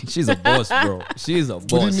 She's a boss, bro. She's a We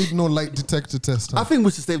didn't boss. need no light detector test. I Huh? think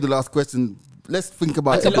we should save the last question. Let's think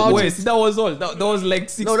about it. about Wait, that was all. That was like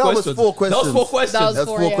six No, that was questions. 4 questions. That was 4 questions. That was That's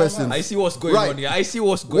 4, 4 yeah. questions. I see what's going Right. on here. I see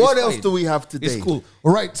what's going on. What else do we have today? It's cool.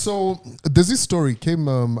 All right. So there's this story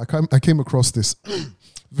I came across this.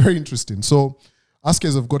 Very interesting. So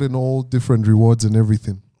Askers have gotten all different rewards and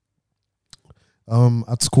everything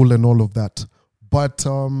at school and all of that. But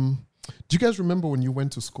do you guys remember when you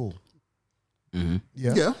went to school? Mm-hmm.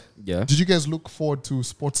 Yeah. Yeah. Did you guys look forward to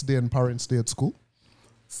Sports Day and Parents' Day at school?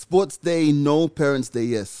 Sports Day, no. Parents' Day,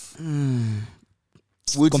 yes.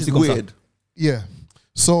 Which Come is see, come weird. Yeah.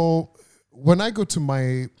 So when I go to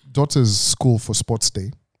my daughter's school for Sports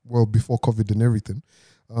Day, well, before COVID and everything,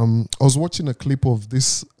 I was watching a clip of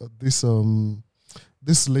this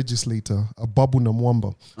legislator, Babu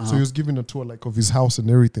Namwamba. So he was giving a tour like of his house and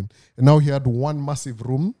everything. And now he had one massive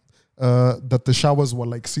room that the showers were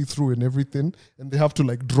like see-through and everything. And they have to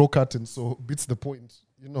like draw curtains. So beats the point,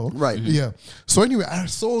 you know? Right. Yeah. So anyway, I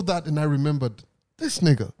saw that and I remembered this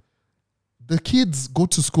nigga. The kids go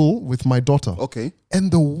to school with my daughter. Okay.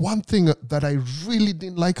 And the one thing that I really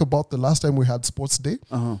didn't like about the last time we had Sports Day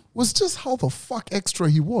was just how the fuck extra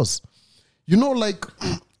he was. You know, like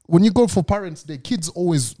when you go for Parents' Day,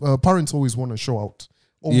 parents always want to show out.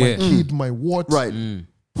 Oh, my Yeah. kid, my what? Right.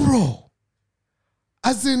 Bro,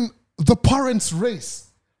 as in the parents' race.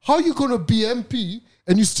 How you going to be MP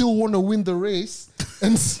and you still want to win the race?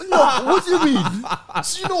 And What do you mean?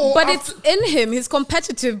 you know, But after- it's in him. He's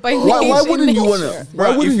competitive by Why nature. wouldn't you want nature. to? Why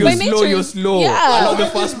Bro, wouldn't if you? you're By slow, nature, you're slow. yeah. Allow the I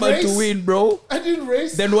first didn't man to race. win, bro. I didn't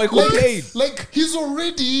race. Then why complain? Like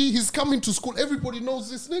he's coming to school. Everybody knows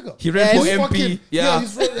this nigga. He ran for He's MP. Yeah.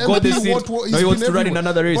 he's ran Got the MP, seat. he's Now he wants been to run in everywhere.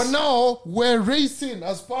 another race. But now we're racing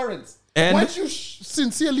as parents. And- why do you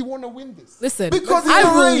sincerely want to win this? Listen, Because I it's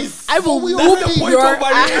a will, race. I will But we whoop all That's the point your of a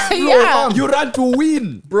race, bro. yeah. You ran to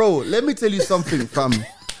win. Bro, let me tell you something, fam.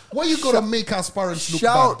 Why you gonna make us parents look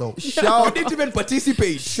Shout, bad though? You shout, didn't even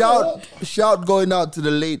participate. shout going out to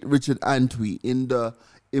the late Richard Antwi in the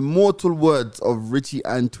immortal words of Richie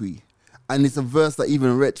Antwi. And it's a verse that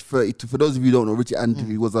even Rich, for those of you who don't know, Richie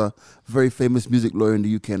Antwi was a very famous music lawyer in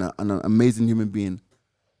the UK and an amazing human being.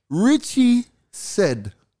 Richie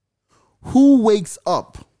said, who wakes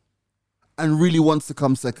up and really wants to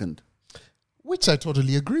come second? Which I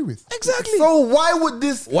totally agree with. Exactly. So why would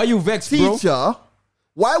this Why you vexed, bro? teacher,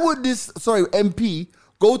 why would this, MP,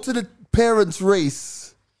 go to the parents'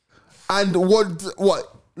 race and want,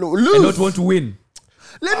 what? Lose? And not want to win.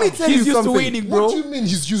 Let me tell He's you used something. to winning, What bro. do you mean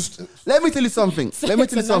he's used? Let me tell you something. Let me tell you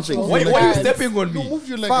It's a natural something. Why are you Parents. stepping on No, me? move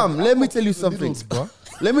you like Fam, a- let me tell you the something. needles, bro.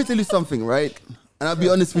 Let me tell you something, right? And I'll be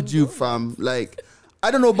honest with you, fam. Like,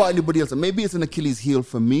 I don't know about anybody else. Maybe it's an Achilles heel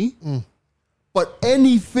for me. But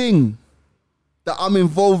anything that I'm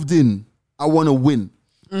involved in, I want to win.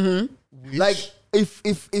 Like,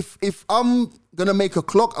 if I'm gonna make a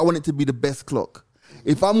clock, I want it to be the best clock.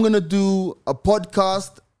 If I'm gonna do a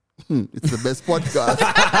podcast, It's the best podcast.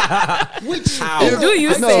 Which Do you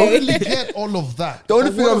I say? totally get all of that. The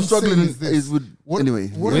only But thing what I'm struggling saying this. is with anyway.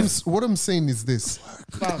 What I'm saying is this.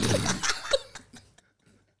 Fam,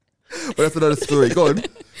 But that's another story. Go on.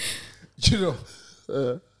 you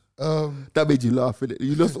know, That made you laugh, innit?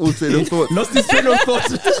 You lost all train of thought. Lost his train of thought.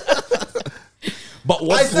 But I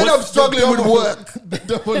what's, said I'm struggling with work. the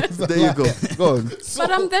devil is a There you liar. go. Go on.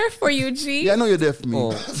 But I'm there for you, G. Yeah, I know you're there for me.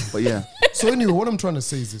 Oh. But yeah. So anyway, what I'm trying to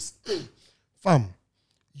say is this. Fam,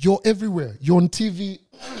 you're everywhere. You're on TV.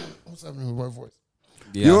 What's happening with my voice?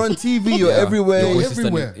 Yeah. You're on TV, you're everywhere. Your You're voice is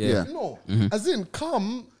everywhere. stunning. Yeah. No, as in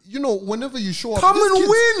come, whenever you show up. Come these and kids-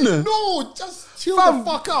 win. No, just chill Fam. the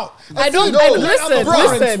fuck out. I don't. No, I, let listen, other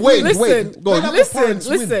parents listen, win. listen, Wait, go on. Let other listen, parents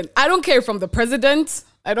win. listen. I don't care from the president.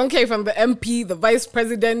 I don't care from the MP, the vice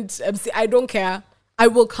president, MC. I don't care. I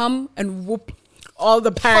will come and whoop all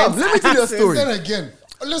the parents. let me tell you a asses. story. Then again,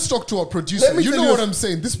 let's talk to our producer. Let me You tell know you what a- I'm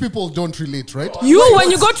saying. These people don't relate, right? You,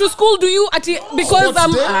 when you go to school, do you because What's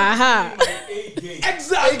I'm there?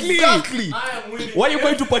 Exactly. Exactly. Why are you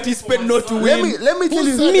going to participate not to Let win? me tell Who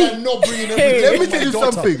you. said I'm not bringing everything? Let me to tell my you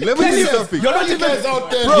daughter? something. Let me tell you something. You're not You even guys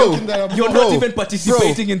out there Bro, joking that I'm You're bro. not even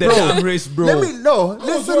participating in the bro. damn race, bro. Let me no. I was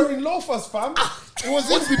Listen, wearing loafers, fam. It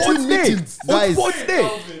was in Sports between day. meetings. Guys. On sports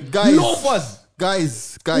day. guys, Loafers.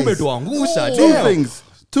 guys. Umetuangusha. Two Damn. things.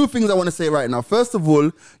 Two things I want to say right now. First of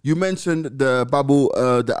all, you mentioned the Babu,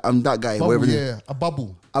 that guy, Babu, whatever. yeah, a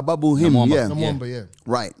babu. Ababu him, Namwamba. yeah. Namwamba, yeah.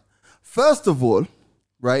 Right. First of all,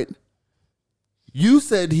 right, you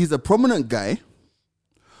said he's a prominent guy,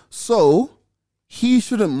 so he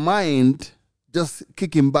shouldn't mind just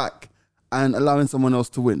kicking back and allowing someone else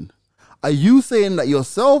to win. Are you saying that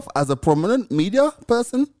yourself, as a prominent media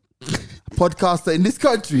person, podcaster in this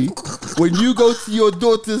country, when you go to your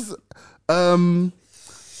daughter's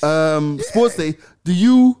sports day, do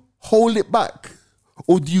you hold it back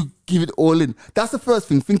or do you give it all in? That's the first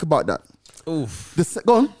thing. Think about that. Oof.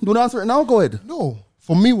 Go on. Do you want to answer it now? Go ahead. No,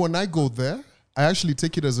 for me, when I go there, I actually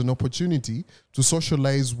take it as an opportunity to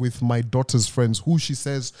socialize with my daughter's friends who she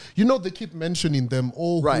says, they keep mentioning them,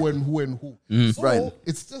 Right. who and who and who. So Right.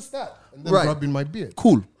 it's just that. And then Right. grabbing my beard.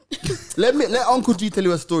 Cool. let Uncle G tell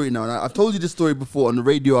you a story now. And I've told you this story before on the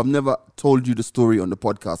radio. I've never told you the story on the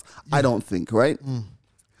podcast. I don't think, right?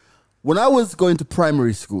 When I was going to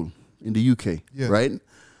primary school in the UK, Yeah. right?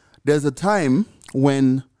 There's a time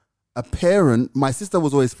when a parent, my sister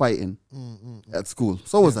was always fighting at school.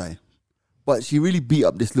 So was I. But she really beat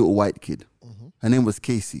up this little white kid. Her name was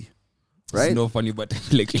Casey, right? It's no funny, but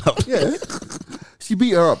like love. Yeah. She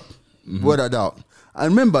beat her up, without doubt. And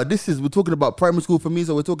remember, we're talking about primary school for me,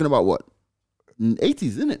 so we're talking about what? 80s,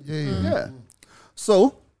 isn't it? Yeah.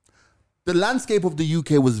 So, the landscape of the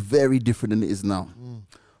UK was very different than it is now.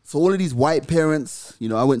 So all of these white parents,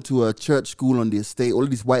 I went to a church school on the estate. All of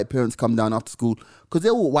these white parents come down after school because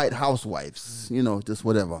they're all white housewives, just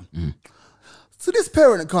whatever. So this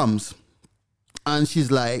parent comes and she's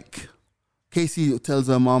like, Casey tells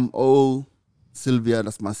her mom, oh, Sylvia,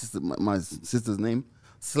 that's my sister, my sister's name,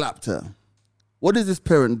 slapped her. What does this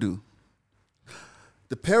parent do?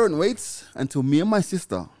 The parent waits until me and my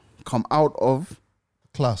sister come out of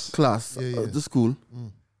Class. the school.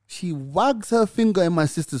 She wags her finger in my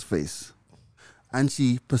sister's face and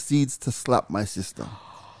she proceeds to slap my sister.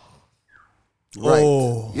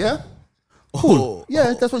 Right. Yeah? Cool.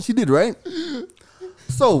 Yeah, that's what she did, right?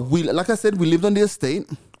 So, like I said, we lived on the estate.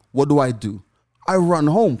 What do? I run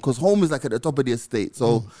home because home is like at the top of the estate.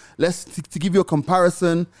 So, to give you a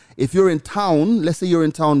comparison, if you're in town, let's say you're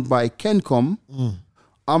in town by Kencom,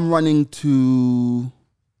 I'm running to...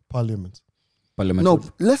 Parliament. Parliament. No,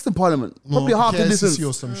 less than Parliament. Probably half the KICC distance.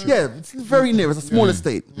 or some shit. Yeah, it's very near. It's a small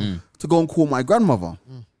estate. To go and call my grandmother.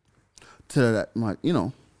 Tell her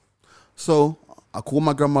that, So I call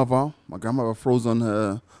my grandmother. My grandmother throws on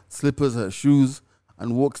her slippers, her shoes,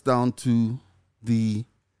 and walks down to the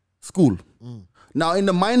school. Now, in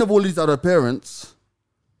the mind of all these other parents,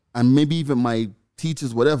 and maybe even my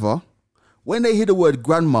teachers, whatever, when they hear the word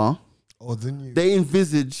grandma, they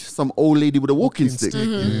envisage some old lady with a walking stick.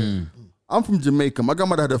 I'm from Jamaica. My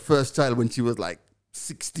grandmother had her first child when she was like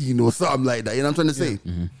 16 or something like that. You know what I'm trying to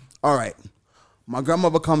say? All right. My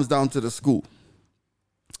grandmother comes down to the school.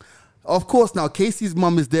 Of course, now Casey's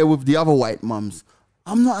mum is there with the other white mums.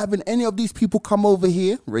 I'm not having any of these people come over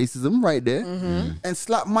here, racism right there, and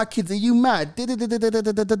slap my kids. Are you mad?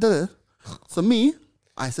 So me,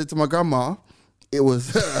 I said to my grandma, it was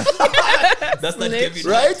her. That's not Kevin.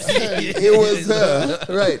 Right? It was her.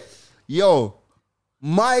 Right. Yo,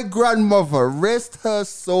 my grandmother, rest her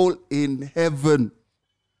soul in heaven,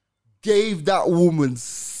 gave that woman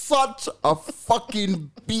such a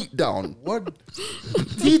fucking beatdown. What?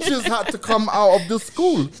 Teachers had to come out of the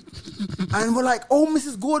school. And we're like, oh,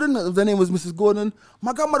 Mrs. Gordon. The name was Mrs. Gordon.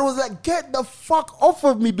 My grandmother was like, get the fuck off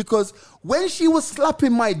of me. Because when she was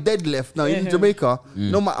slapping my deadlift, now in Jamaica,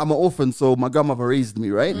 I'm an orphan, so my grandmother raised me,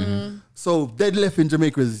 right? So deadlift in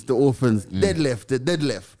Jamaica is the orphans.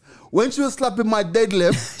 Deadlift. When she was slapping my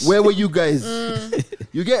deadlift, where were you guys?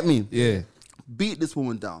 You get me? Yeah. Beat this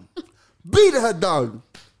woman down. Beat her down.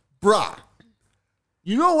 Bruh.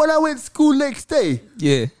 You know when I went to school next day,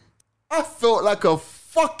 Yeah. I felt like a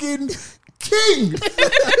fucking king.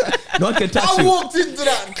 No one can touch I you. walked into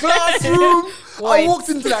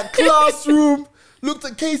that classroom. Looked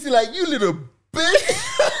at Casey like, you little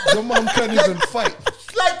bitch. Your mom can't even fight.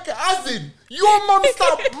 Like, as in, your mom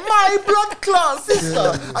stopped my blood clot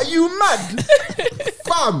sister. Are you mad?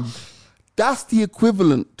 Fam, that's the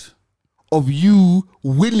equivalent of you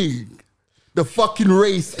winning the fucking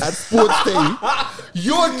race at sports day.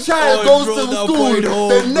 Your child goes bro, to that school point home,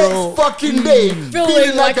 the next bro. fucking day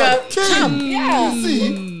Feeling like a champ. king. Yeah.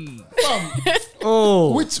 See,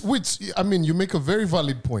 Oh. which I mean, you make a very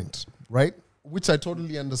valid point, right? Which I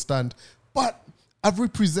totally understand, but I've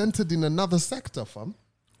represented in another sector, fam.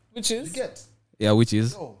 Which is? Get. Yeah, which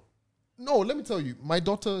is? No, let me tell you. My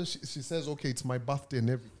daughter, she says, okay, it's my birthday and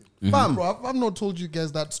everything. Fam, Bro, I've not told you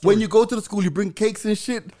guys that story. when you go to the school, you bring cakes and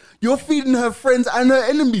shit. You're feeding her friends and her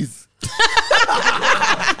enemies.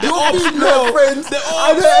 You're feeding her friends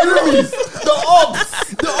and her enemies. The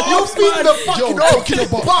ops. You're feeding the fucking talking ops.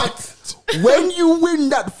 about- But when you win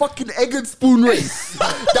that fucking egg and spoon race,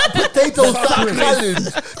 that potato sack challenge,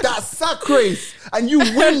 that sack race, and you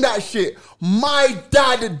win that shit, my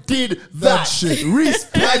dad did that shit.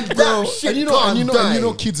 Respect that shit. and you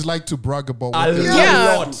know, kids like to brag about what they do.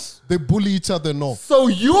 Yeah. lot. They bully each other, no. So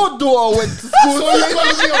your daughter went to school. So you're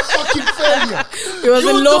calling me a fucking failure? He was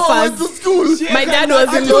Your in daughter went to loafers. school. My dad was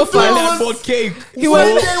in And your loafers. daughter Bought cake. He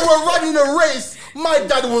When was. they were running a race, my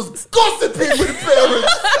dad was gossiping with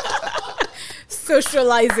parents,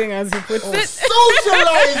 Socializing, as he puts it.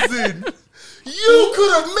 socializing. You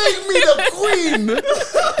could have made me the queen, but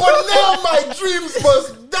now my dreams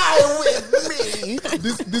must die with me.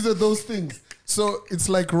 These are those things. So it's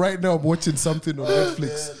like right now I'm watching something on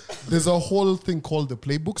Netflix. There's a whole thing called The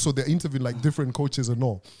Playbook. So they're interviewing like different coaches and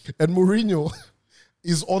all. And Mourinho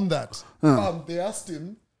is on that. They asked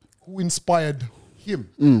him who inspired him.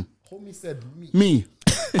 Homie said me. Me.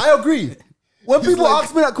 I agree. When people like-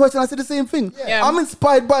 ask me that question, I say the same thing. Yeah. I'm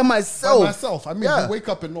inspired by myself. By myself. I mean, Yeah. you wake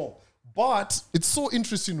up and all. But it's so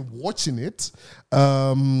interesting watching it.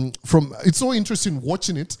 It's so interesting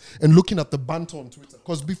watching it and looking at the banter on Twitter.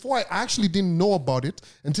 Because before I actually didn't know about it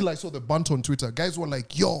until I saw the banter on Twitter. Guys were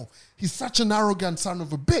like, "Yo, he's such an arrogant son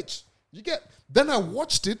of a bitch." You get? Then I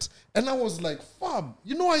watched it and I was like, "Fam,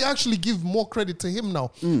 you know, I actually give more credit to him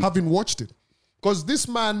now, having watched it, because this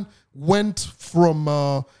man went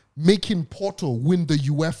from." Making Porto win the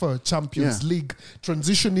UEFA Champions League,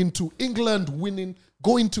 transitioning to England, winning,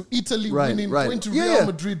 going to Italy, Right, winning, right. going to Yeah, Real yeah.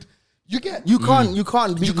 Madrid. You get You can't beat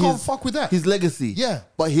You can't his, fuck with that. his legacy. Yeah.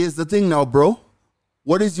 But here's the thing now, bro.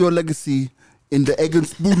 What is your legacy in the egg and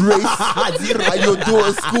spoon race at your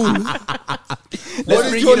daughter's school? What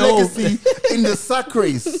is bring your it home. legacy in the sack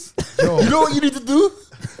race? Yo. You know what you need to do?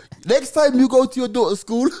 Next time you go to your daughter's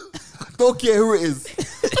school, don't care who it is.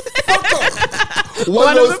 Fuck up. One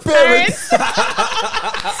of those parents.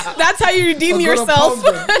 That's how you redeem I'm gonna yourself.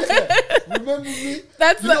 pound them. Yeah. Remember me?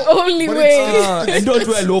 That's You the know, only but way. And don't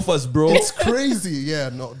wear loafers, bro. It's crazy. Yeah,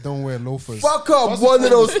 no, don't wear loafers. Fuck up First one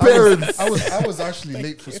of all, those parents. I was actually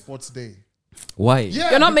late for sports day. Why?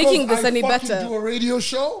 Yeah, You're not because making this I any fucking better. Do a radio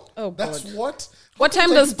show. Oh, That's God. what. What time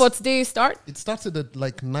does sports day start? It started at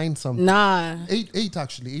like 9 something. Nah. 8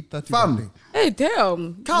 actually, 8:30. Fam. that day. Hey,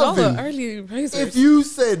 damn. Calvin, Y'all are early risers. If you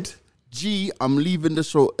said, "Gee, I'm leaving the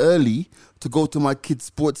show early to go to my kid's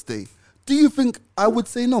sports day," do you think I would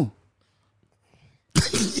say no? my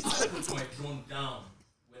drone down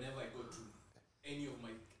whenever I go to any of my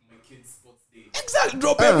kids' sports day. Exactly.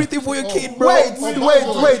 Drop everything for your kid, bro. Wait, By the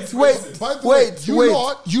way, you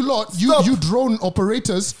lot, Stop. you drone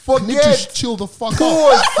operators Forget. need to chill the fuck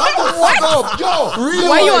Pause. up. Stop. Yo, Rewind.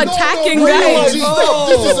 Why you No, attacking no, guys? rewind. Stop.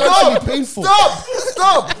 This is Stop. actually painful.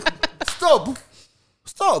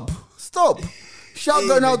 Stop. Shout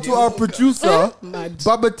going out to our producer, Mad.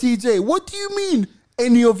 Baba TJ. What do you mean,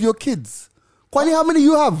 any of your kids? Kwani, how many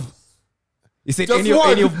you have? He said Just any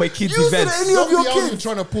one. of my kids' You said events. any of Don't your be out here kids.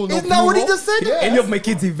 trying to pull no Isn't that what he plural. just said? Yeah. Any of my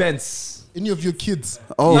kids' events. Any of your kids.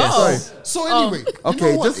 Oh, Yes. sorry. So anyway, Okay,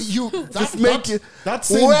 you know what? just- That make it- that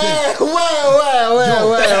same day. Where?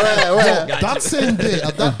 That same day,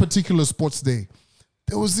 at that particular sports day,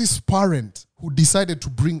 there was this parent who decided to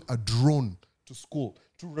bring a drone to school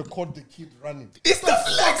to record the kid running. It's the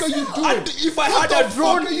flex. What are you doing? And if I What had the a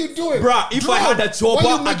drone, fuck are you doing? bruh, if I had a Why chopper, you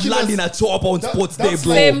I'd making land us- in a chopper on sports day, that's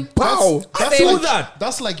bro. like- Same. Pow. That's Do like, that.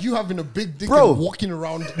 That's like you having a big dick Bro. and walking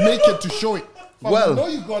around naked to show it. Fam, Well. you know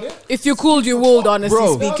you got it. If you cooled, you would, honestly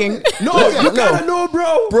Bro. speaking. No, Listen, you no. gotta know,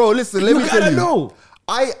 bro. Bro, listen, let You me tell gotta you. know.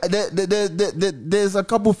 There's a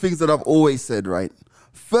couple things that I've always said, right?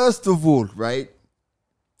 First of all, right?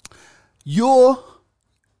 Your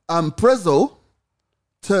Prezzo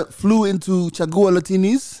flew into Chagua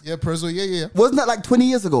Latinis. Yeah, Prezzo. Yeah. Wasn't that like 20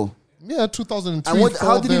 years ago? Yeah, 2003. And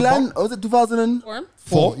how did he thereabout. land? Was it 2000? Or-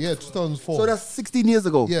 Four. Yeah, 2004. So that's 16 years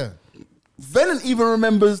ago. yeah. Venom even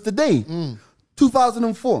remembers the day.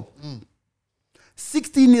 2004.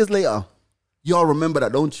 16 years later. Y'all remember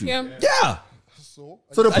that, don't you? Yeah. Yeah.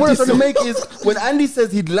 So the point I'm trying to make is when Andy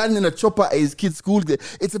says he'd land in a chopper at his kid's school day,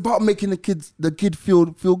 it's about making the kid feel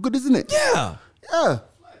good, isn't it? Yeah. Yeah.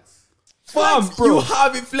 Fam, Flex, bro. you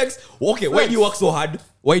have it flex. Okay, why do you work so hard?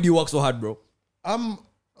 Why do you work so hard, bro?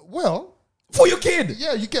 Well, For your kid.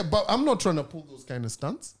 yeah, you get, but I'm not trying to pull those kind of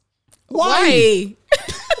stunts. Why?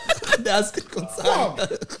 That's the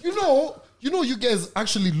concern. You know, you guys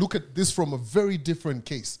actually look at this from a very different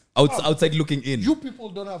case. Outside looking in. You people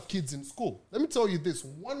don't have kids in school. Let me tell you this.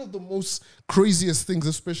 One of the most craziest things,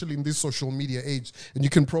 especially in this social media age, and you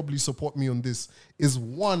can probably support me on this, is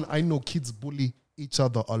one, I know kids bully each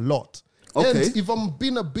other a lot. Okay. And if I'm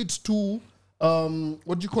being a bit too,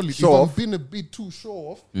 what do you call it? Show if off. I'm being a bit too show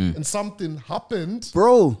off and something happened.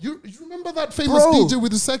 Bro. You remember that famous Bro. DJ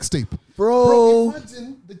with the sex tape? Bro.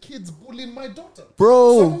 Imagine the kids bullying my daughter.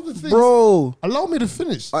 Bro. Some of the things, Bro. Allow me to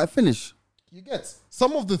finish. All right, finish. You get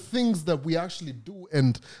some of the things that we actually do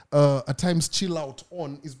and at times chill out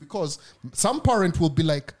on is because some parent will be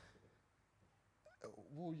like,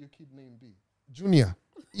 what will your kid name be? Junior.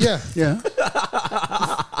 Yeah. Yeah.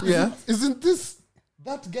 Yeah. Isn't this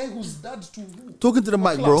that guy who's dad to who? Talking to the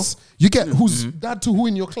mic, bro. Class. You get who's dad to who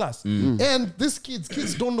in your class. And these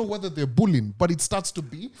kids don't know whether they're bullying, but it starts to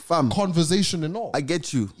be Fam. conversation and all. I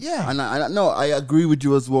get you. Yeah. And I know I agree with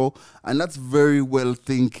you as well. And that's very well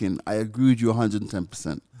thinking. I agree with you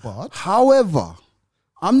 110%. But? However,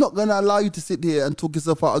 I'm not going to allow you to sit here and talk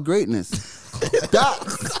yourself out of greatness.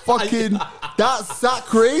 that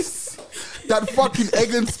sack race, that fucking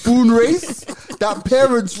egg and spoon race, that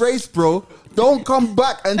parents race, bro. Don't come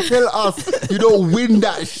back and tell us you don't win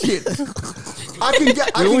that shit. I can get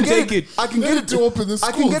it. I can get it to open the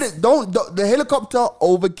I can get it. Don't the helicopter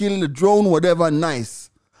overkill, the drone, whatever, nice.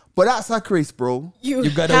 But that's sack race, bro. You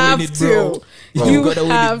gotta have win it, bro. to. You You gotta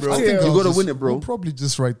win it, have bro. I to. think You gotta win it, bro. We'll probably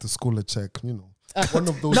just write the school a check, you know. One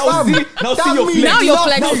of those. Now see your flex. Now you're Now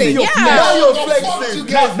flexing. see your Yeah. flex. Now you're Fuck flexing. you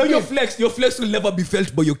guys. Now your flex will never be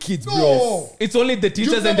felt by your kids, bro. No. It's only the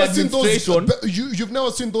teachers You've and the never seen administration. those. You've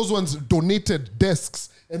never seen those ones donated desks,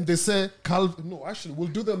 and they say, "Calvin." No, actually, we'll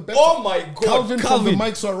do them better. Oh my God, Calvin, from Calvin. the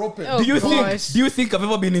mics are open. Oh. Do you Gosh. think I've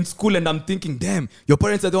ever been in school and I'm thinking, damn, your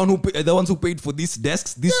parents are the ones who paid for these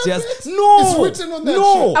desks, these chairs? it's- No, it's written on that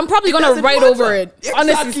no. shit. I'm probably It gonna doesn't write matter. over it. Exactly.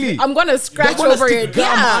 Honestly, I'm gonna scratch They're gonna over stick it. gum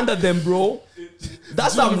Yeah. under them, bro.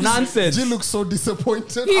 That's some nonsense. G looks so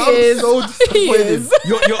disappointed. He I'm is. so He disappointed. is.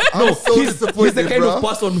 No, so he's the disappointed, kind of bruh.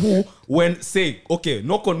 person who, when say, okay,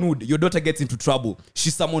 knock on wood, your daughter gets into trouble,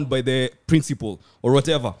 she's summoned by the principal or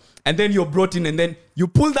whatever, and then you're brought in, and then you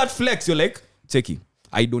pull that flex. You're like, Checky,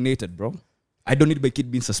 I donated, bro. I don't need my kid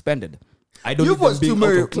being suspended. I don't You've need them watched being too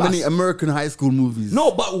out of class. many American high school movies.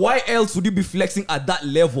 No, but why else would you be flexing at that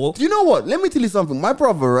level? Do you know what? Let me tell you something. My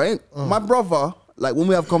brother, right? My brother, like when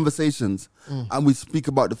we have conversations and we speak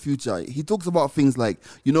about the future, he talks about things like,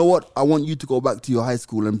 you know what? I want you to go back to your high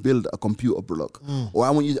school and build a computer block. Or I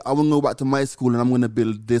want to go back to my school and I'm going to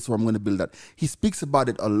build this or I'm going to build that. He speaks about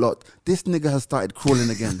it a lot. This nigga has started crawling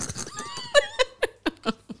again.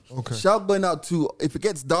 Okay. Shout going out to, if it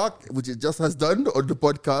gets dark, which it just has done on the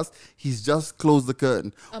podcast, he's just closed the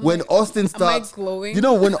curtain. When Austin starts, glowing? you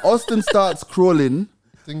know, when Austin starts crawling,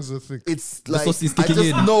 Things are thick. it's like, sauce is I kicking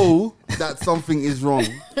just in. know that something is wrong.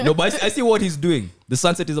 No, but I see what he's doing. The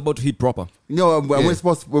sunset is about to hit proper. You know, Yeah.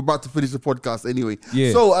 we're about to finish the podcast anyway.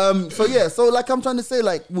 Yeah. So like I'm trying to say,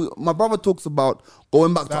 like my brother talks about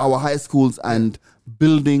going back to our high schools and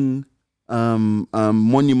building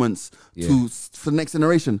monuments for the next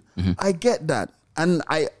generation. I get that, and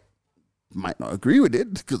I might not agree with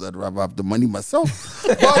it because I'd rather have the money myself.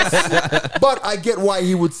 but I get why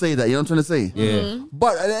he would say that. You know what I'm trying to say? Yeah.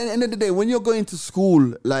 But at the end of the day, when you're going to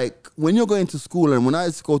school, and when I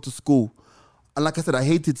used to go to school, and like I said, I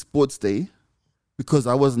hated sports day because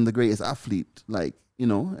I wasn't the greatest athlete. Like, you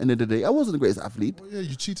know, end of the day, I wasn't the greatest athlete. Oh, yeah,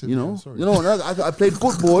 you cheated. You know, yeah, sorry. I played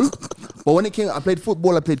football, but when it came, I played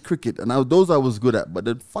football, I played cricket, and those I was good at. But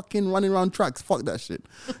the fucking running around tracks, fuck that shit.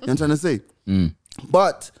 You know what I'm trying to say?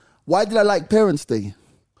 But why did I like Parents' Day?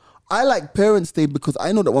 I like Parents' Day because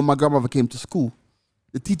I know that when my grandmother came to school,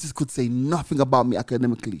 the teachers could say nothing about me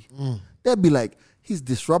academically. They'd be like, he's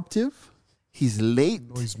disruptive, he's late,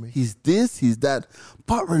 Annoys me. he's this, he's that,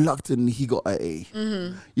 but reluctantly he got an A. You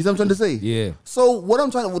see what I'm trying to say? Yeah. So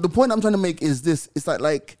the point I'm trying to make is this: it's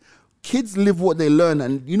like kids live what they learn,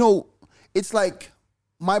 and you know, it's like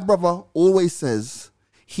my brother always says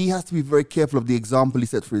he has to be very careful of the example he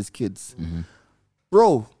sets for his kids.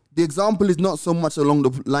 Bro, the example is not so much along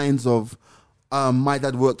the lines of my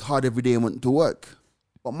dad worked hard every day and went to work,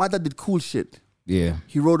 but my dad did cool shit. Yeah.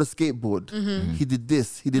 He rode a skateboard. He did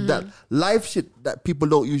this. He did that. Life shit that people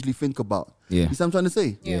don't usually think about. Yeah. You see what I'm trying to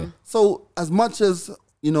say? Yeah. So as much as,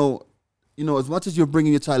 you know, as much as you're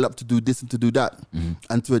bringing your child up to do this and to do that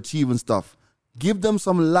and to achieve and stuff, give them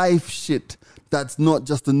some life shit that's not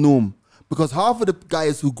just the norm. Because half of the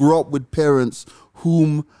guys who grew up with parents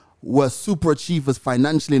whom were super achievers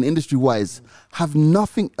financially and industry-wise have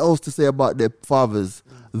nothing else to say about their fathers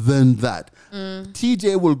than that.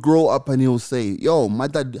 TJ will grow up and he'll say, yo, my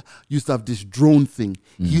dad used to have this drone thing.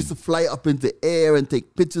 He used to fly up into the air and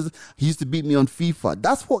take pictures. He used to beat me on FIFA.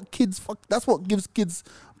 That's what that's what gives kids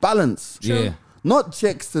balance. Yeah. Not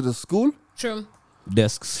checks to the school. True.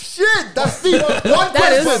 Desks. Shit, that's deep. One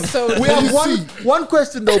That is question. so We deep. have You see. one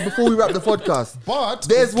question though before we wrap the podcast. But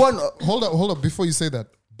There's one. Hold up before you say that.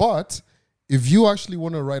 But if you actually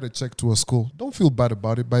want to write a check to a school, don't feel bad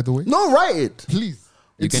about it, by the way. No, write it. Please.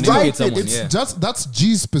 You It's can right, educate someone, It's yeah. just that's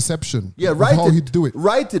G's perception. Yeah, of write how it. he'd do it.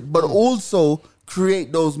 Write it, but also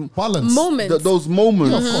create those Balance. Moments. those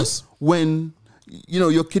moments Yeah, of course. when you know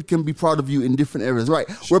your kid can be proud of you in different areas. Right.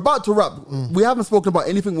 We're about to wrap. We haven't spoken about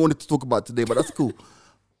anything we wanted to talk about today, but that's cool.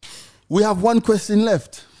 We have one question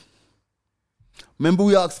left. Remember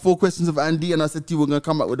we asked 4 questions of Andy and I said to you we're going to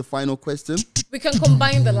come back with the final question? We can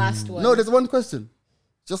combine the last one. No, there's one question.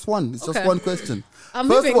 Just one. It's just Okay. one question. I'm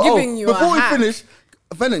First even of all, giving you a before we hack. finish,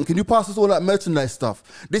 Fenton, can you pass us all that merchandise stuff?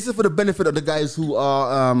 This is for the benefit of the guys who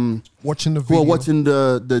are Watching the who video. are watching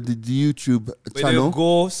the YouTube Whether channel. you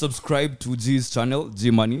go subscribe to G's channel,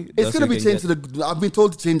 G Money. It's gonna be changed to the. I've been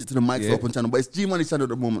told to change it to the Mike's Yeah. Open channel, but it's G Money channel at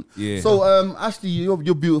the moment. Yeah. So Ashley, you're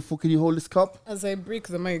beautiful. Can you hold this cup? As I break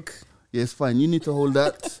the mic. Yeah, it's fine. You need to hold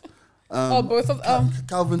that. Both of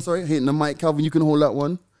Calvin, sorry, hitting the mic. Calvin, you can hold that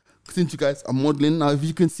one. Since you guys are modeling now, if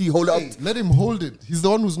you can see, hold it Hey, up. let him hold it. He's the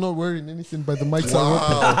one who's not wearing anything, but the mics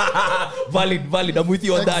are open. Valid. I'm with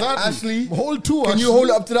you on that. Exactly. Ashley, hold two. Can you hold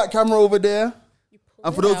it up to that camera over there?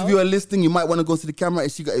 And for it those of you who out. are listening, you might want to go to the camera.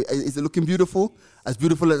 Is it looking beautiful? As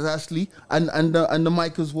beautiful as Ashley and the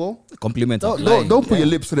mic as well. Compliment of Don't put your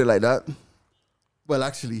lips on it like that. Well,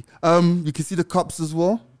 actually, you can see the cups as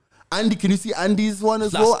well. Andy, can you see Andy's one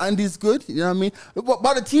as well? Andy's good. You know what I mean? But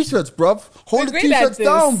buy the t-shirts, bruv. Hold We're the great at t-shirts this.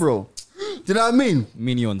 down, bro. Do you know what I mean?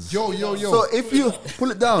 Minions. Yo. So if you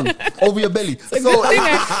pull it down over your belly. So good thing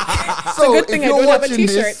I if don't you're have a watching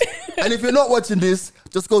t-shirt. this, and if you're not watching this,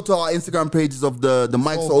 just go to our Instagram pages of the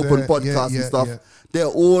Mics Oh, Open there. podcast Yeah, and stuff. yeah. They're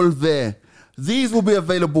all there. These will be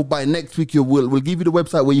available by next week. We'll give you the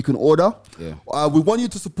website where you can order. Yeah. We want you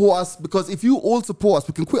to support us because if you all support us,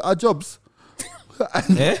 we can quit our jobs.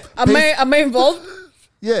 And Eh? Am I involved?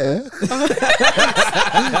 yeah.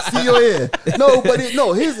 See you here. No, but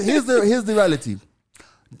here's the reality.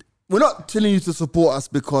 We're not telling you to support us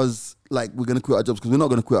because like we're gonna quit our jobs, because we're not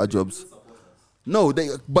gonna quit our jobs. No,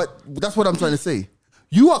 but that's what I'm trying to say.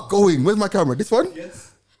 You are going. Where's my camera? This one?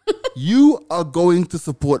 Yes. You are going to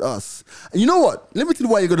support us. And you know what? Let me tell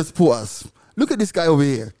you why you're going to support us. Look at this guy over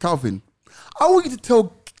here, Calvin. I want you to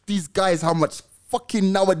tell these guys how much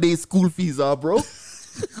fucking nowadays school fees are, bro.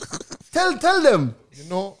 Tell them. You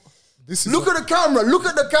know, this is Look at the camera. Look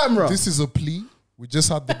at the camera. this is a plea. We just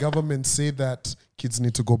had the government say that kids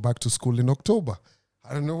need to go back to school in October.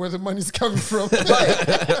 I don't know where the money's coming from. Right.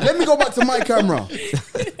 Let me go back to my camera.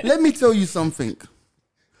 Let me tell you something.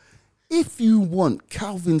 If you want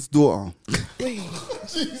Calvin's daughter,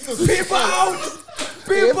 People out.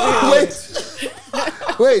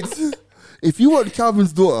 wait. If you want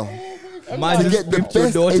Calvin's daughter Man, to just get the whip your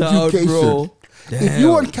best daughter out, education, bro. if you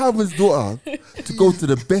want Calvin's daughter to go to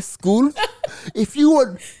the best school, if you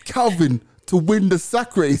want Calvin to win the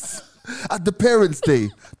sack race at the Parents' Day,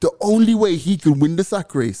 the only way he can win the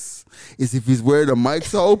sack race is if he's wearing a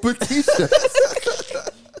Mics Are Open t-shirt.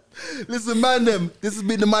 Listen, man, this has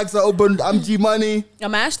been the Mics Are Open. I'm G Money.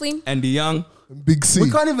 I'm Ashley. And the young. Big C. We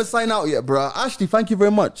can't even sign out yet, bro. Ashley, thank you very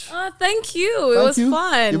much. Thank you. It Thank was you.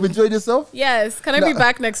 fun. You've enjoyed yourself? Yes. Can I be No.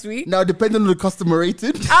 back next week? Now, depending on the customer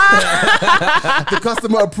rating, the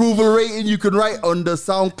customer approval rating, you can write on the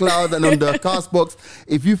SoundCloud and on the Castbox.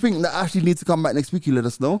 If you think that Ashley needs to come back next week, you let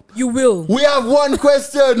us know. You will. We have one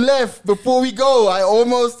question left before we go. I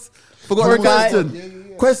almost forgot the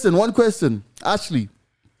question. Question, one question. Ashley,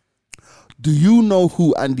 do you know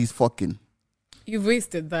who Andy's fucking? You've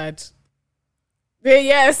wasted that.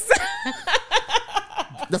 Yes.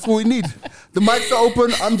 That's what we need. The mics are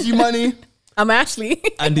open. I'm G Money. I'm Ashley.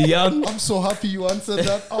 Andy Young. I'm so happy you answered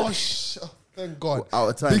that. Thank God. Out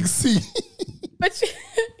of time. Big C. But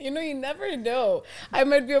you never know. I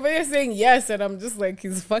might be over here saying yes, and I'm just like,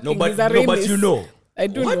 he's fucking. No, but he's a you rapist. know. I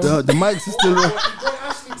do know. The mics are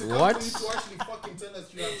still. What?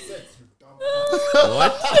 Oh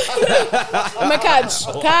my catch.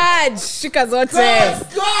 Shika zote.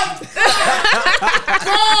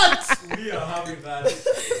 We are having that.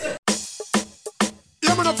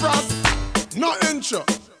 Yeah, me no frost, no intro.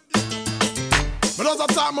 But does a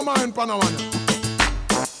talk my mind, Panawana.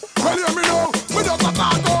 Well, you me know, me just a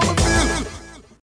talk.